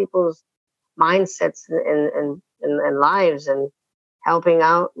 Changing people's mindsets and lives, and helping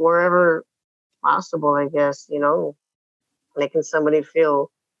out wherever possible. I guess making somebody feel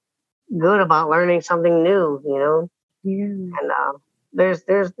good about learning something new. And there's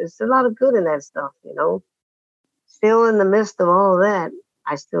a lot of good in that stuff. Still in the midst of all of that,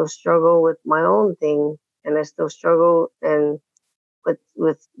 I still struggle with my own thing, and I still struggle and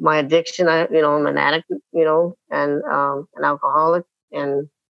with my addiction. I'm an addict, and an alcoholic, and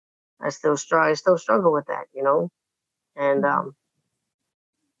I still struggle with that, and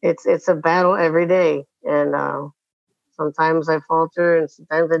it's a battle every day, and sometimes I falter, and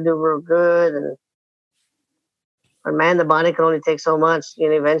sometimes I do real good, but man, the body can only take so much,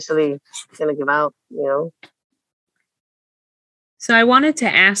 and eventually it's gonna give out. So I wanted to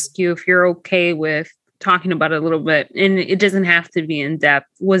ask you if you're okay with talking about it a little bit, and it doesn't have to be in depth.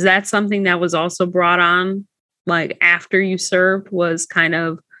 Was that something that was also brought on, like after you served, was kind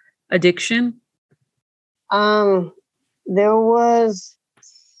of addiction? There was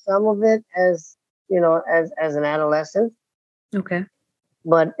some of it as an adolescent, Okay.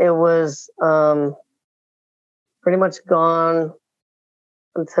 but it was pretty much gone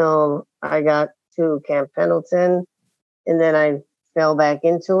until I got to Camp Pendleton, and then I fell back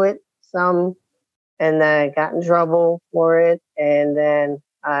into it some, and then I got in trouble for it, and then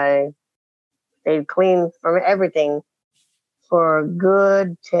I stayed clean from everything for a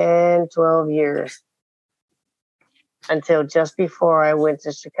good 10, 12 years, until just before I went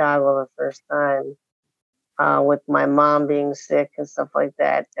to Chicago the first time, with my mom being sick and stuff like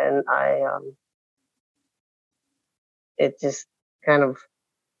that. And it just kind of,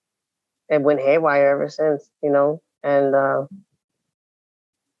 it went haywire ever since, and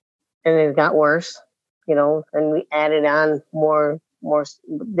it got worse, and we added on more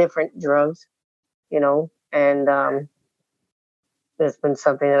different drugs, and it's been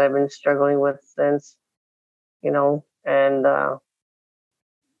something that I've been struggling with since, and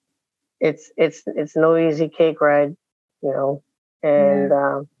it's no easy cake ride, and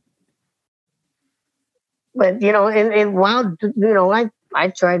but and while I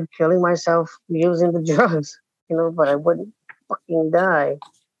tried killing myself using the drugs, but I wouldn't fucking die.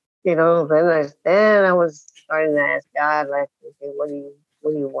 Then I was starting to ask God, like, okay, what do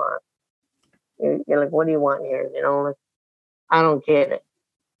you want? You're like, what do you want here? Like, I don't get it.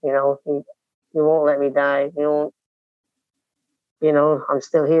 You won't let me die. You won't. I'm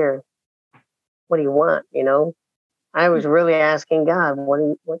still here. What do you want? I was really asking God, what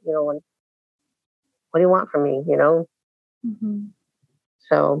do you want from me? Mm-hmm.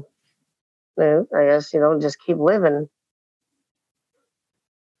 So, I guess just keep living.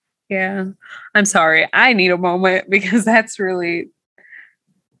 Yeah. I'm sorry. I need a moment because that's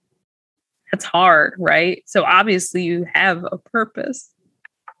hard, right? So obviously you have a purpose.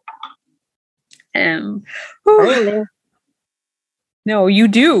 And Really? no, you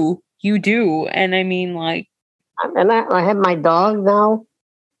do. You do. And I mean, like, and I have my dog now.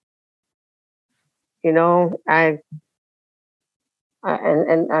 I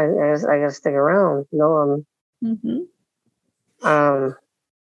gotta stick around. Um,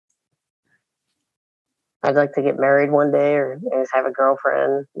 I'd like to get married one day, or just have a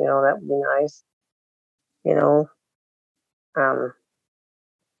girlfriend. That would be nice. Um,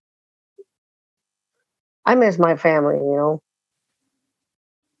 I miss my family.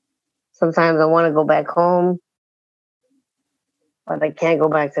 Sometimes I want to go back home, but I can't go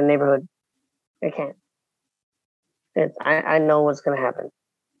back to the neighborhood. I can't. I know what's going to happen.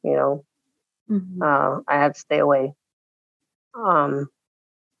 I have to stay away.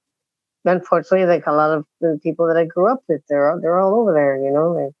 Unfortunately, like a lot of the people that I grew up with, they're all over there.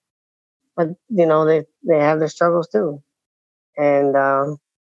 But they have their struggles too, and I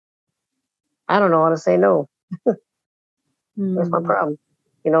don't know how to say no. That's my problem.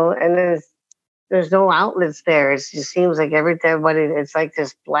 And there's no outlets there. It just seems like everybody, it's like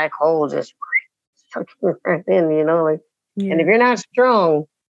this black hole just sucking right in, like, and if Yeah. you're not strong,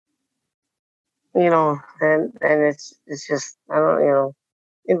 then it's just, I don't,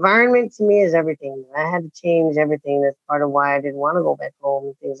 environment to me is everything. I had to change everything. That's part of why I didn't want to go back home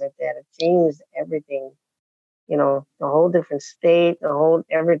and things like that. It changed everything, the whole different state, the whole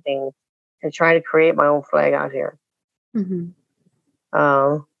everything, and try to create my own flag out here. Hmm.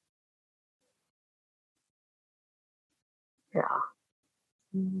 Uh, yeah.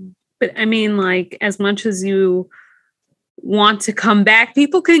 But I mean, like, as much as you want to come back,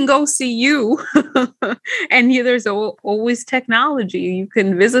 people can go see you. And there's always technology. You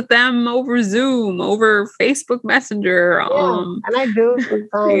can visit them over Zoom, over Facebook Messenger. Yeah, and I do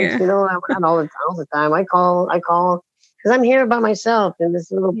sometimes, Yeah. not all the time. I call, because I'm here by myself in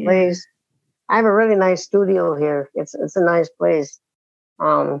this little Yeah. place. I have a really nice studio here. It's a nice place.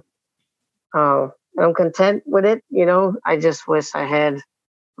 Um, I'm content with it. I just wish I had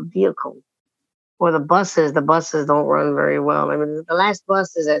a vehicle. Or the buses don't run very well. I mean, the last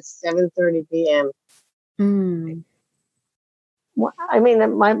bus is at 7:30 p.m. Mm. Well, I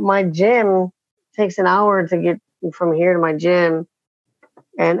mean, my gym takes an hour to get from here to my gym,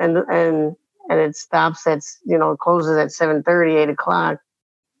 and it stops at closes at 7:30, 8 o'clock.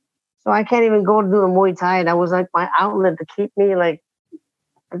 So I can't even go to do a Muay Thai. That was like my outlet to keep me like.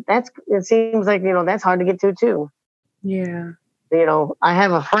 It seems like that's hard to get to too. Yeah. I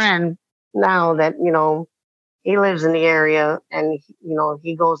have a friend now that he lives in the area, and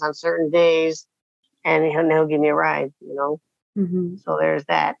he goes on certain days, and he'll give me a ride. Hmm. So there's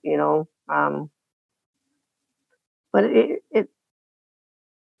that. But if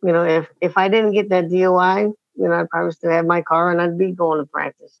I didn't get that DOI, I'd probably still have my car and I'd be going to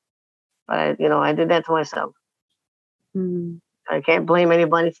practice. But I did that to myself. Mm. I can't blame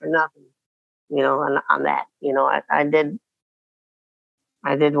anybody for nothing. On that.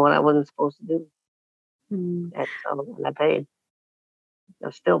 I did what I wasn't supposed to do, Mm. and I paid.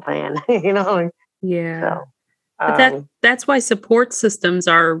 I'm still paying. Yeah. So. But that's why support systems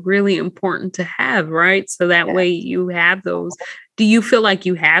are really important to have, right? So that Yeah. way you have those. Do you feel like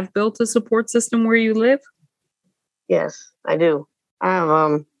you have built a support system where you live? Yes, I do.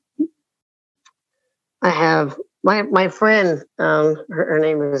 I have my friend. Her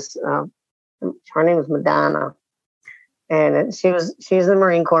name is Madonna, and she's in the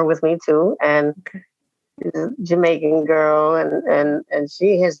Marine Corps with me too, and Okay. she's a Jamaican girl, and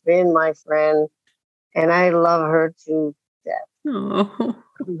she has been my friend, and I love her to death. Oh.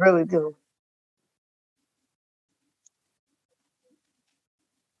 I really do.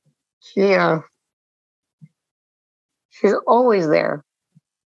 She she's always there.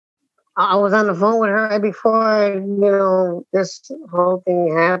 I was on the phone with her right before this whole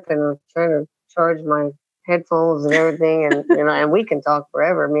thing happened. I was trying to charge my headphones and everything, and and we can talk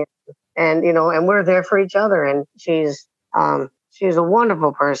forever. I mean, and we're there for each other. And she's a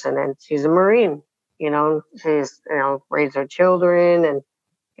wonderful person, and she's a Marine. She's raised her children and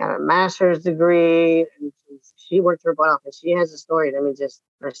got a master's degree, and she worked her butt off, and she has a story. I mean, just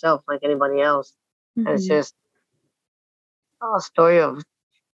herself like anybody else, and it's Mhm. just a story of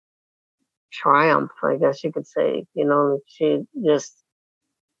triumph, I guess you could say.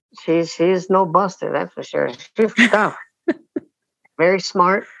 She's no buster, that's for sure. She's tough, very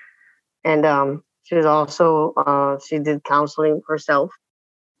smart, and she's also she did counseling herself.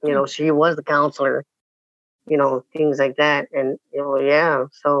 She was the counselor. Things like that, and yeah.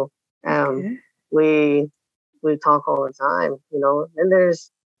 So Okay. we we talk all the time. And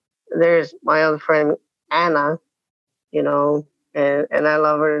there's my other friend Anna. You know, and I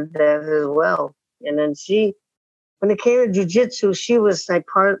love her to death as well. And then when it came to jujitsu, she was like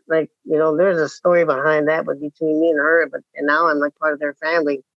there's a story behind that, but between me and her, and now I'm like part of their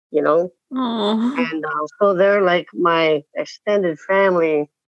family, Oh. and so they're like my extended family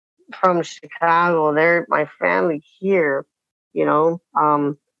from Chicago. They're my family here, you know.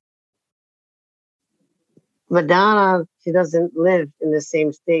 Madonna, she doesn't live in the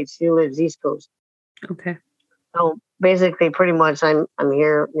same state. She lives East Coast. Okay. So basically, pretty much, I'm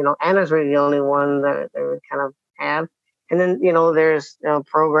here. Anna's really the only one that we kind of have, and then there's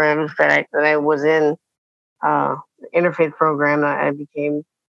programs that I was in, uh, interfaith program that I became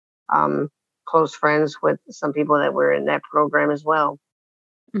um, close friends with some people that were in that program as well,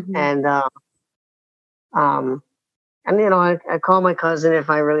 Mhm. and um, I call my cousin if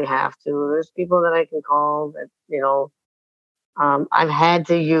I really have to. There's people that I can call that I've had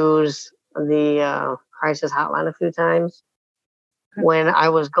to use the crisis hotline a few times Okay. when I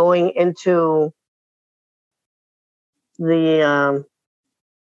was going into the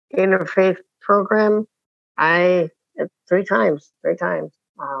interfaith program, I 3 times.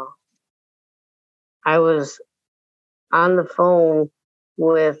 I was on the phone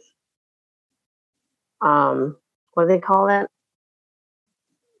with what do they call that?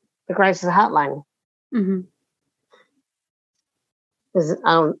 The crisis hotline. Mm-hmm. Because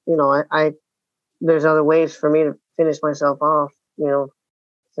I don't, I there's other ways for me to finish myself off,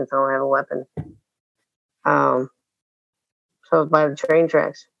 since I don't have a weapon. So it's by the train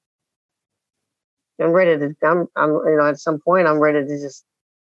tracks. I'm ready to. At some point, I'm ready to just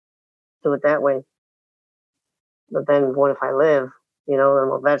do it that way. But then, what if I live? I'm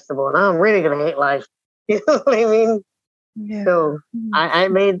a vegetable, and I'm really gonna hate life. You know what I mean? Yeah. So I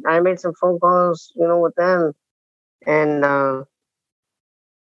made some phone calls, with them, and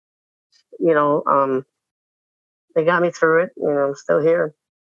they got me through it. I'm still here.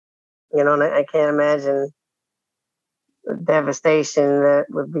 And I can't imagine the devastation that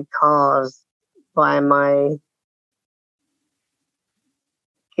would be caused by my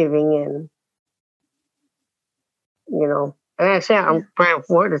giving in. And actually, I'm praying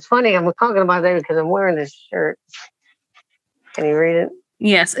for it. It's funny, I'm talking about that because I'm wearing this shirt. Can you read it?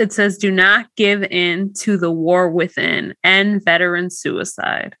 Yes, it says, "Do not give in to the war within. End veteran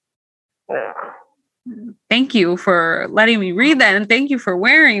suicide." Yeah. Thank you for letting me read that, and thank you for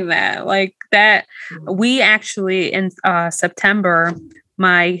wearing that. Like that, we actually in September,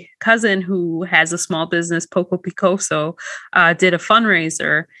 my cousin who has a small business, Poco Picoso, did a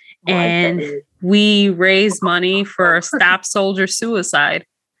fundraiser, and we raised money for Stop Soldier Suicide.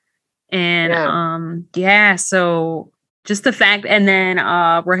 And so just the fact, and then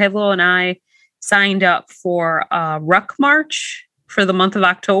Rogelio and I signed up for Ruck March for the month of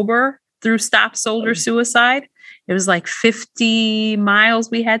October through Stop Soldier Suicide. It was like 50 miles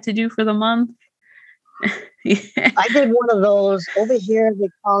we had to do for the month. Yeah. I did one of those over here. They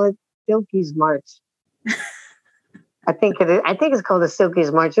call it Silkies March. I think it's called the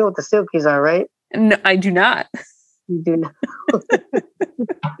Silkies March. You know what the Silkies are, right? No, I do not. You do not.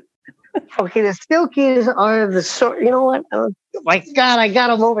 Okay, the Silkies are the sort. You know what? Oh my God, I got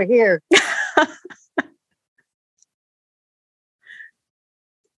them over here.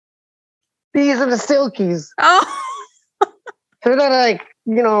 These are the Silkies. Oh, So they're like,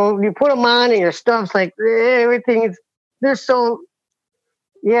 you put them on and your stuff's like everything is. They're so,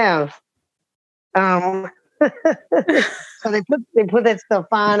 yeah. So they put that stuff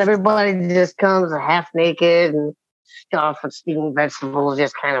on. Everybody just comes half naked and stuff and stealing vegetables,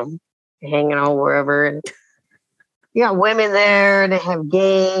 just kind of hanging out wherever. And you got women there. They have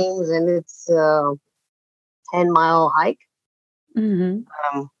games, and it's a 10-mile hike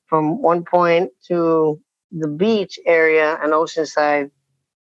from one point to the beach area and Oceanside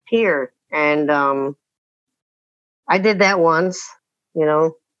Pier. And I did that once.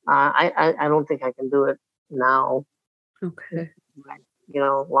 I don't think I can do it now. okay.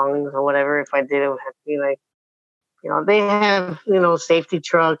 Long or whatever. If I did, it would have to be like, they have, safety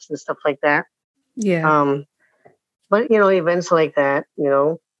trucks and stuff like that. Yeah. But events like that,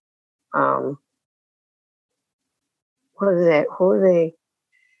 what is that? Who are they?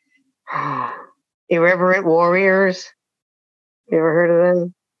 Irreverent Warriors. You ever heard of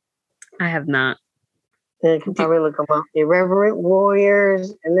them? I have not. You can probably look them up. Irreverent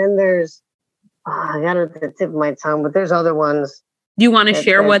Warriors. And then there's, I got it at the tip of my tongue, but there's other ones. Do you want to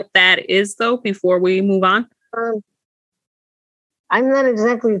share what that is, though, before we move on? I'm not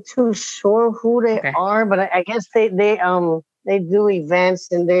exactly too sure who they are, but I guess they do events,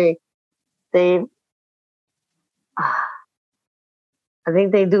 and they I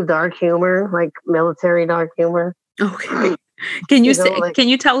think they do dark humor, like military dark humor. Okay. Can you can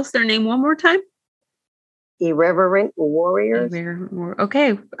you tell us their name one more time? Irreverent Warriors.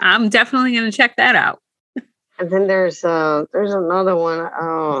 Okay, I'm definitely going to check that out. And then there's another one.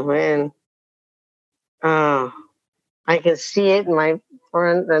 Oh man, I can see it in my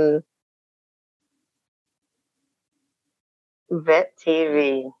front and Vet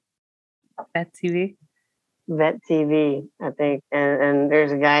TV. Vet TV. Vet TV, I think, and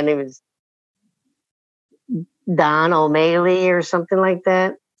there's a guy named Don O'Malley or something like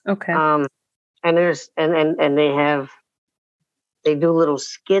that. Okay. And there's and they do little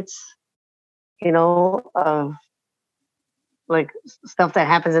skits, of like stuff that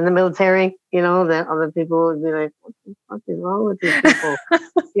happens in the military, that other people would be like, what the fuck is wrong with these people?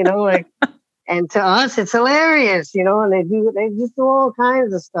 And to us it's hilarious, and they just do all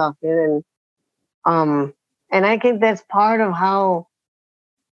kinds of stuff. And I think that's part of how,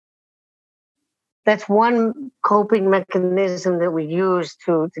 that's one coping mechanism that we use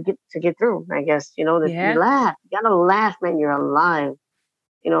to get through, I guess, that you laugh. You gotta laugh, man, you're alive.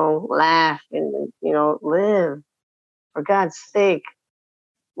 laugh and, live. For God's sake,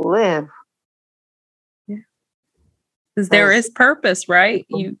 live. Because there is purpose, right?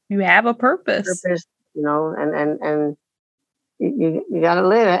 You have a purpose. And you got to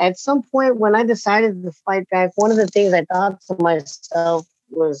live. At some point, when I decided to fight back, one of the things I thought to myself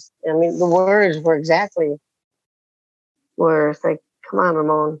was, the words were exactly where it's like, come on,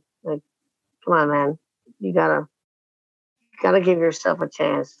 Ramon, like, come on, man, you gotta give yourself a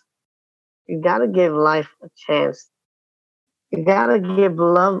chance. You gotta give life a chance. You gotta give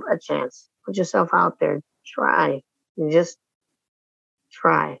love a chance. Put yourself out there. Try. Just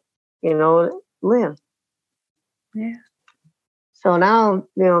try. Live. Yeah. So now,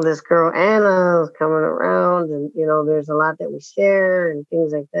 this girl Anna is coming around, and there's a lot that we share and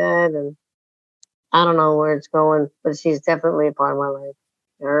things like that. And I don't know where it's going, but she's definitely a part of my life.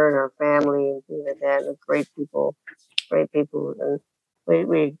 Her and her family and things like that. And great people. And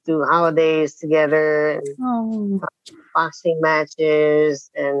we do holidays together and boxing matches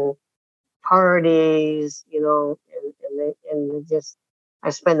and parties, and they just, I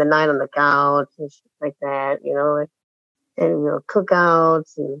spend the night on the couch and shit like that, and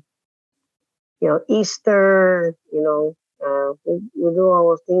cookouts and Easter, we do all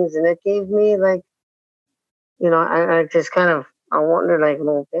those things, and it gave me like, I just kind of, I wonder, like,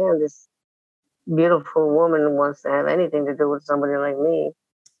 well, damn, this beautiful woman wants to have anything to do with somebody like me.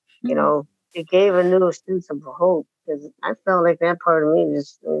 It gave a new sense of hope, because I felt like that part of me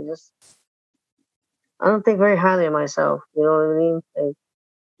just I don't think very highly of myself. You know what I mean? Like,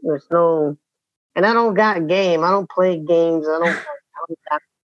 there's no, and I don't got game. I don't play games. I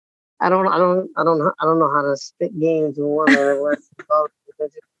don't know how to spit games with women or what,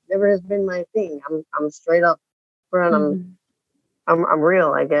 because it never has been my thing. I'm straight up front. I'm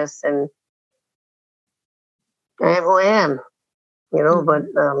real, I guess, and I am who I am. But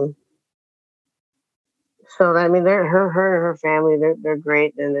so they're her family. They're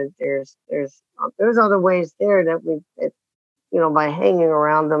great, and there's other ways there that by hanging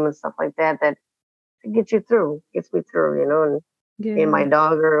around them and stuff like that gets me through. And me and my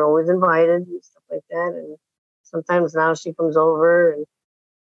dog are always invited and stuff like that. And sometimes now she comes over, and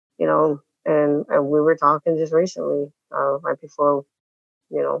and we were talking just recently, right before,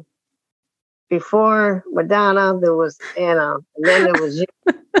 before Madonna, there was Anna, and then there was you.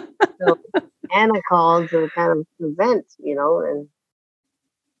 So Anna called to kind of vent, and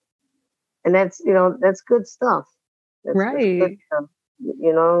that's that's good stuff. That's good stuff,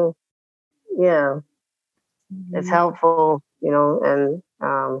 yeah. It's helpful, and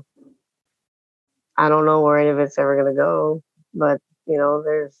I don't know where any of it's ever gonna go, but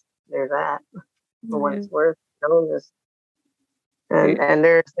there's that for what it's worth. Just, and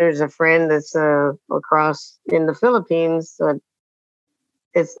there's a friend that's across in the Philippines. So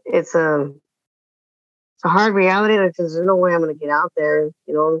it's a hard reality, because there's no way I'm gonna get out there,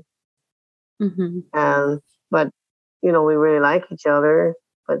 but we really like each other.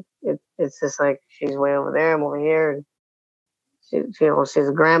 But it's just like, she's way over there, I'm over here, and she's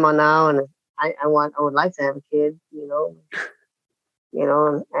a grandma now, and I would like to have a kid,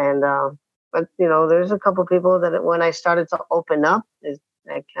 but there's a couple people that when I started to open up,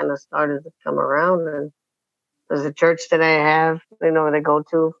 I kind of started to come around. And there's a church that I have, that I go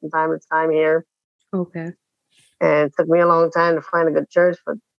to from time to time here. Okay. And it took me a long time to find a good church,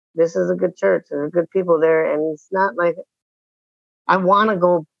 but this is a good church. There's good people there, and it's not like I want to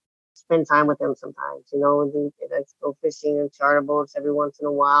go spend time with them sometimes. Let's go fishing and charter boats every once in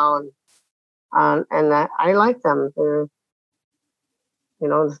a while, and I like them. They're,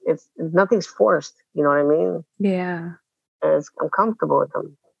 it's nothing's forced. You know what I mean? Yeah. And I'm comfortable with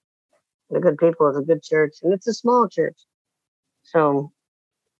them. They're good people. It's a good church, and it's a small church. So,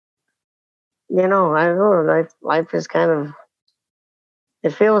 I don't know. Life is kind of,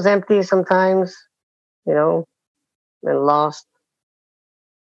 it feels empty sometimes, and lost,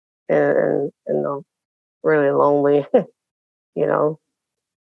 and really lonely,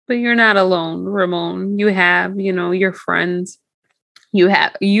 But you're not alone, Ramon. You have, your friends. You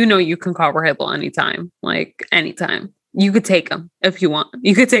have, you can call Rahel anytime, like anytime. You could take them if you want.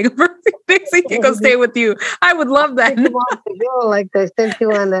 You could take them for a few days. He can go stay with you. I would love that. Like they sent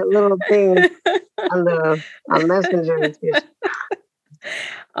you on that little thing on Messenger.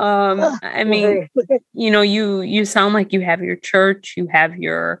 I mean, you sound like you have your church, you have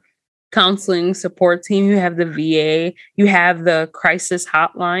your counseling support team, you have the VA, you have the crisis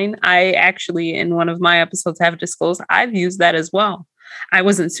hotline. I actually, in one of my episodes, have disclosed I've used that as well. I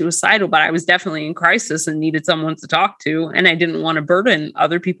wasn't suicidal, but I was definitely in crisis and needed someone to talk to. And I didn't want to burden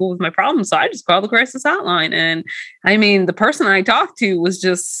other people with my problems. So I just called the crisis hotline. And I mean, the person I talked to was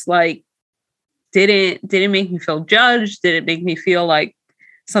just like, didn't make me feel judged, didn't make me feel like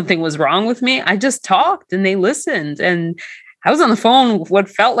something was wrong with me. I just talked and they listened. And I was on the phone what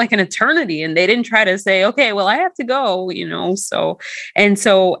felt like an eternity, and they didn't try to say, okay, well, I have to go, So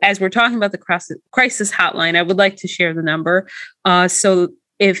as we're talking about the crisis hotline, I would like to share the number. So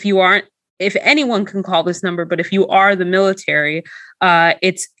if anyone can call this number, but if you are the military,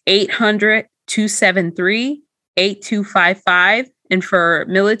 it's 800-273-8255. And for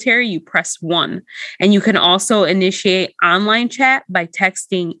military, you press 1. And you can also initiate online chat by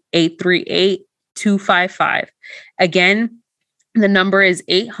texting 838-255. Again, the number is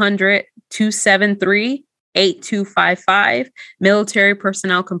 800-273-8255. Military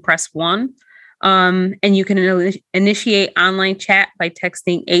personnel can press 1. And you can initiate online chat by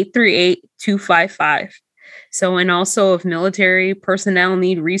texting 838-255. So, and also if military personnel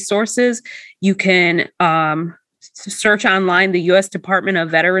need resources, you can search online the U.S. Department of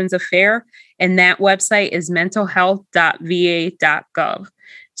Veterans Affairs, and that website is mentalhealth.va.gov.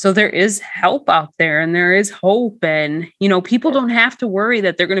 So there is help out there and there is hope. And, people don't have to worry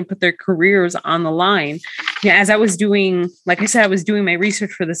that they're going to put their careers on the line. As I was doing, like I said, I was doing my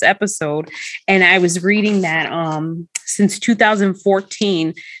research for this episode, and I was reading that since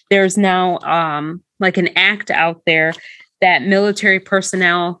 2014, there's now like an act out there that military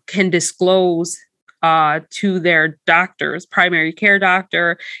personnel can disclose to their doctors, primary care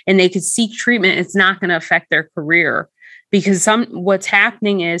doctor, and they could seek treatment. It's not going to affect their career, because what's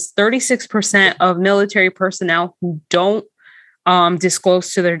happening is 36% of military personnel who don't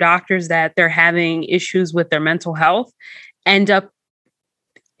disclose to their doctors that they're having issues with their mental health end up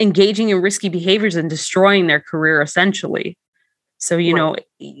engaging in risky behaviors and destroying their career essentially. So,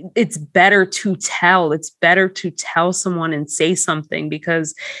 it's better to tell. It's better to tell someone and say something,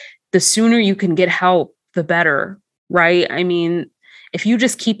 because the sooner you can get help, the better, right? I mean, if you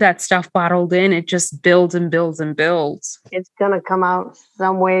just keep that stuff bottled in, it just builds and builds and builds. It's gonna come out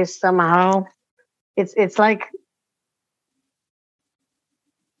some way, somehow. It's like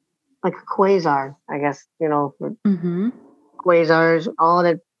a quasar, I guess. Quasars, all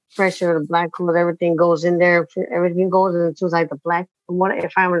that pressure, the black holes, everything goes in there. Everything goes into like the black.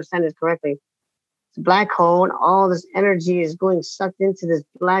 If I understand this correctly, it's a black hole, and all this energy is going sucked into this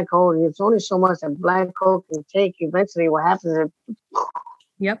black hole. And it's only so much that black hole can take. Eventually, what happens is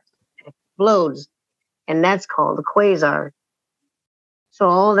it explodes, and that's called a quasar. So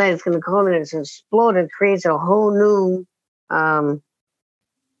all that is going to come in and explode and creates a whole new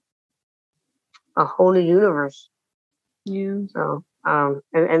universe. Yeah. So and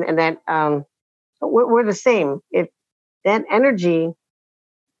that we're the same. If that energy,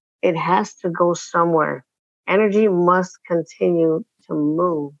 it has to go somewhere. Energy must continue to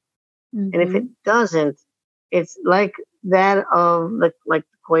move. Mm-hmm. And if it doesn't, it's like that of the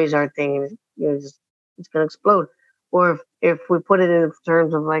quasar thing. It's going to explode. Or if we put it in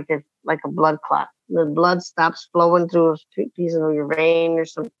terms of like a blood clot, the blood stops flowing through a piece of your vein or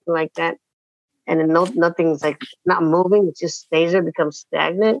something like that, and then nothing's not moving. It just stays there, becomes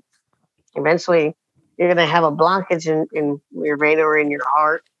stagnant. Eventually, you're going to have a blockage in your vein or in your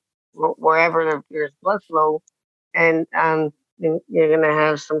heart, wherever there's blood flow, and you're going to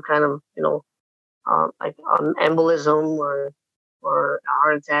have some kind of like an embolism or a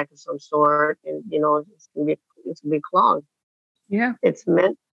heart attack of some sort, and it's going to be clogged. Yeah, it's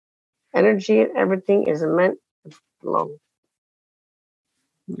meant, energy and everything is meant to flow.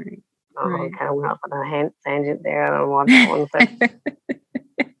 Right. I kind of went off on a tangent there. I don't want that one.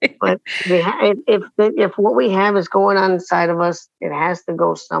 But if what we have is going on inside of us, it has to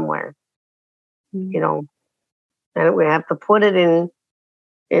go somewhere. And we have to put it in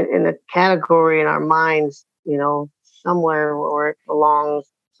a category in our minds, somewhere where it belongs,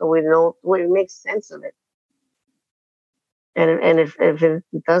 so we know what makes sense of it. And if it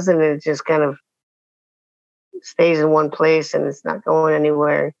doesn't, it just kind of stays in one place and it's not going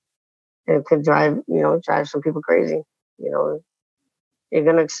anywhere. And it could drive some people crazy. You're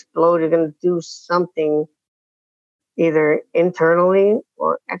going to explode. You're going to do something either internally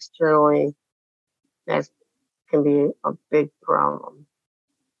or externally that can be a big problem.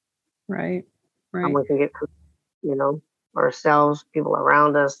 Right. Someone can get, ourselves, people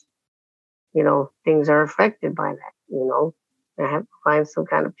around us, things are affected by that, I have to find some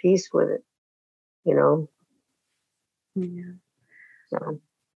kind of peace with it, Yeah. So.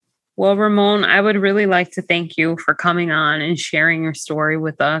 Well, Ramon, I would really like to thank you for coming on and sharing your story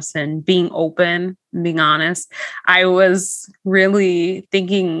with us and being open, being honest. I was really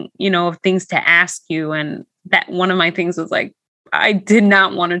thinking, of things to ask you. And that one of my things was like, I did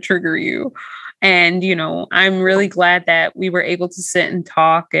not want to trigger you. And, I'm really glad that we were able to sit and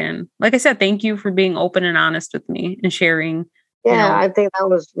talk. And like I said, thank you for being open and honest with me and sharing. Yeah, I think that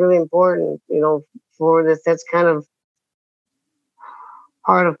was really important, for this. That's kind of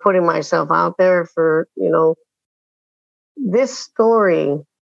part of putting myself out there for, this story.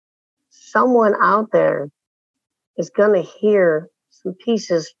 Someone out there is going to hear some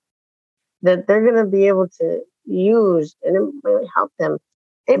pieces that they're going to be able to use, and it might help them.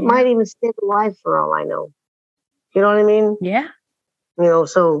 It might even stay alive for all I know. You know what I mean? Yeah.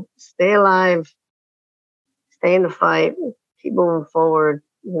 So stay alive, stay in the fight, keep moving forward,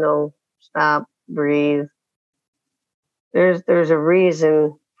 stop, breathe. There's a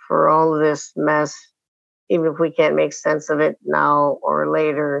reason for all of this mess, even if we can't make sense of it now or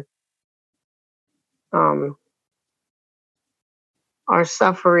later. Our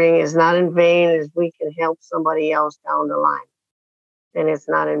suffering is not in vain as we can help somebody else down the line. And it's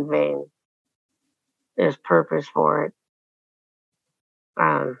not in vain. There's purpose for it.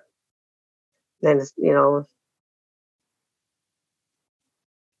 Then it's,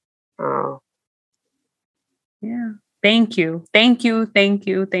 yeah. Thank you. Thank you. Thank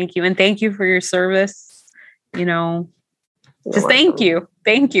you. Thank you. And thank you for your service. Just thank you.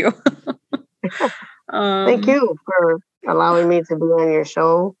 Thank you. Thank you for allowing me to be on your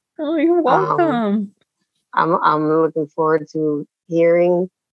show. Oh, you're welcome. I'm looking forward to hearing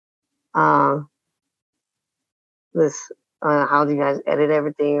this. How do you guys edit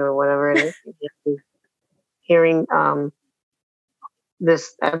everything or whatever it is? Hearing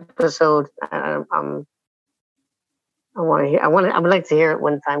this episode, I would like to hear it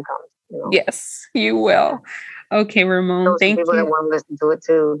when the time comes. Yes, you will. Okay, Ramon. Thank you. I want to listen to it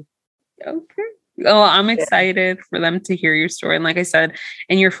too. Okay. Oh, I'm excited for them to hear your story. And like I said,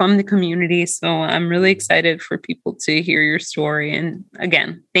 and you're from the community. So I'm really excited for people to hear your story. And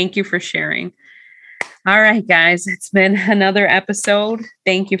again, thank you for sharing. All right, guys, it's been another episode.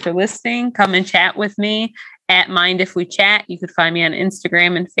 Thank you for listening. Come and chat with me at Mind If We Chat. You could find me on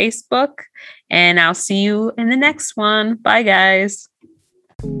Instagram and Facebook. And I'll see you in the next one. Bye, guys.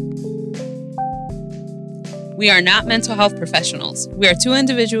 We are not mental health professionals. We are two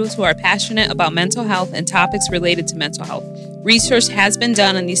individuals who are passionate about mental health and topics related to mental health. Research has been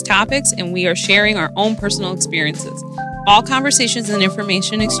done on these topics, and we are sharing our own personal experiences. All conversations and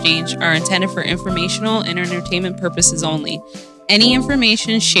information exchanged are intended for informational and entertainment purposes only. Any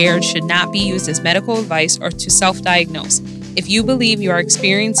information shared should not be used as medical advice or to self-diagnose. If you believe you are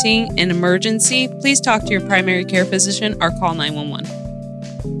experiencing an emergency, please talk to your primary care physician or call 911.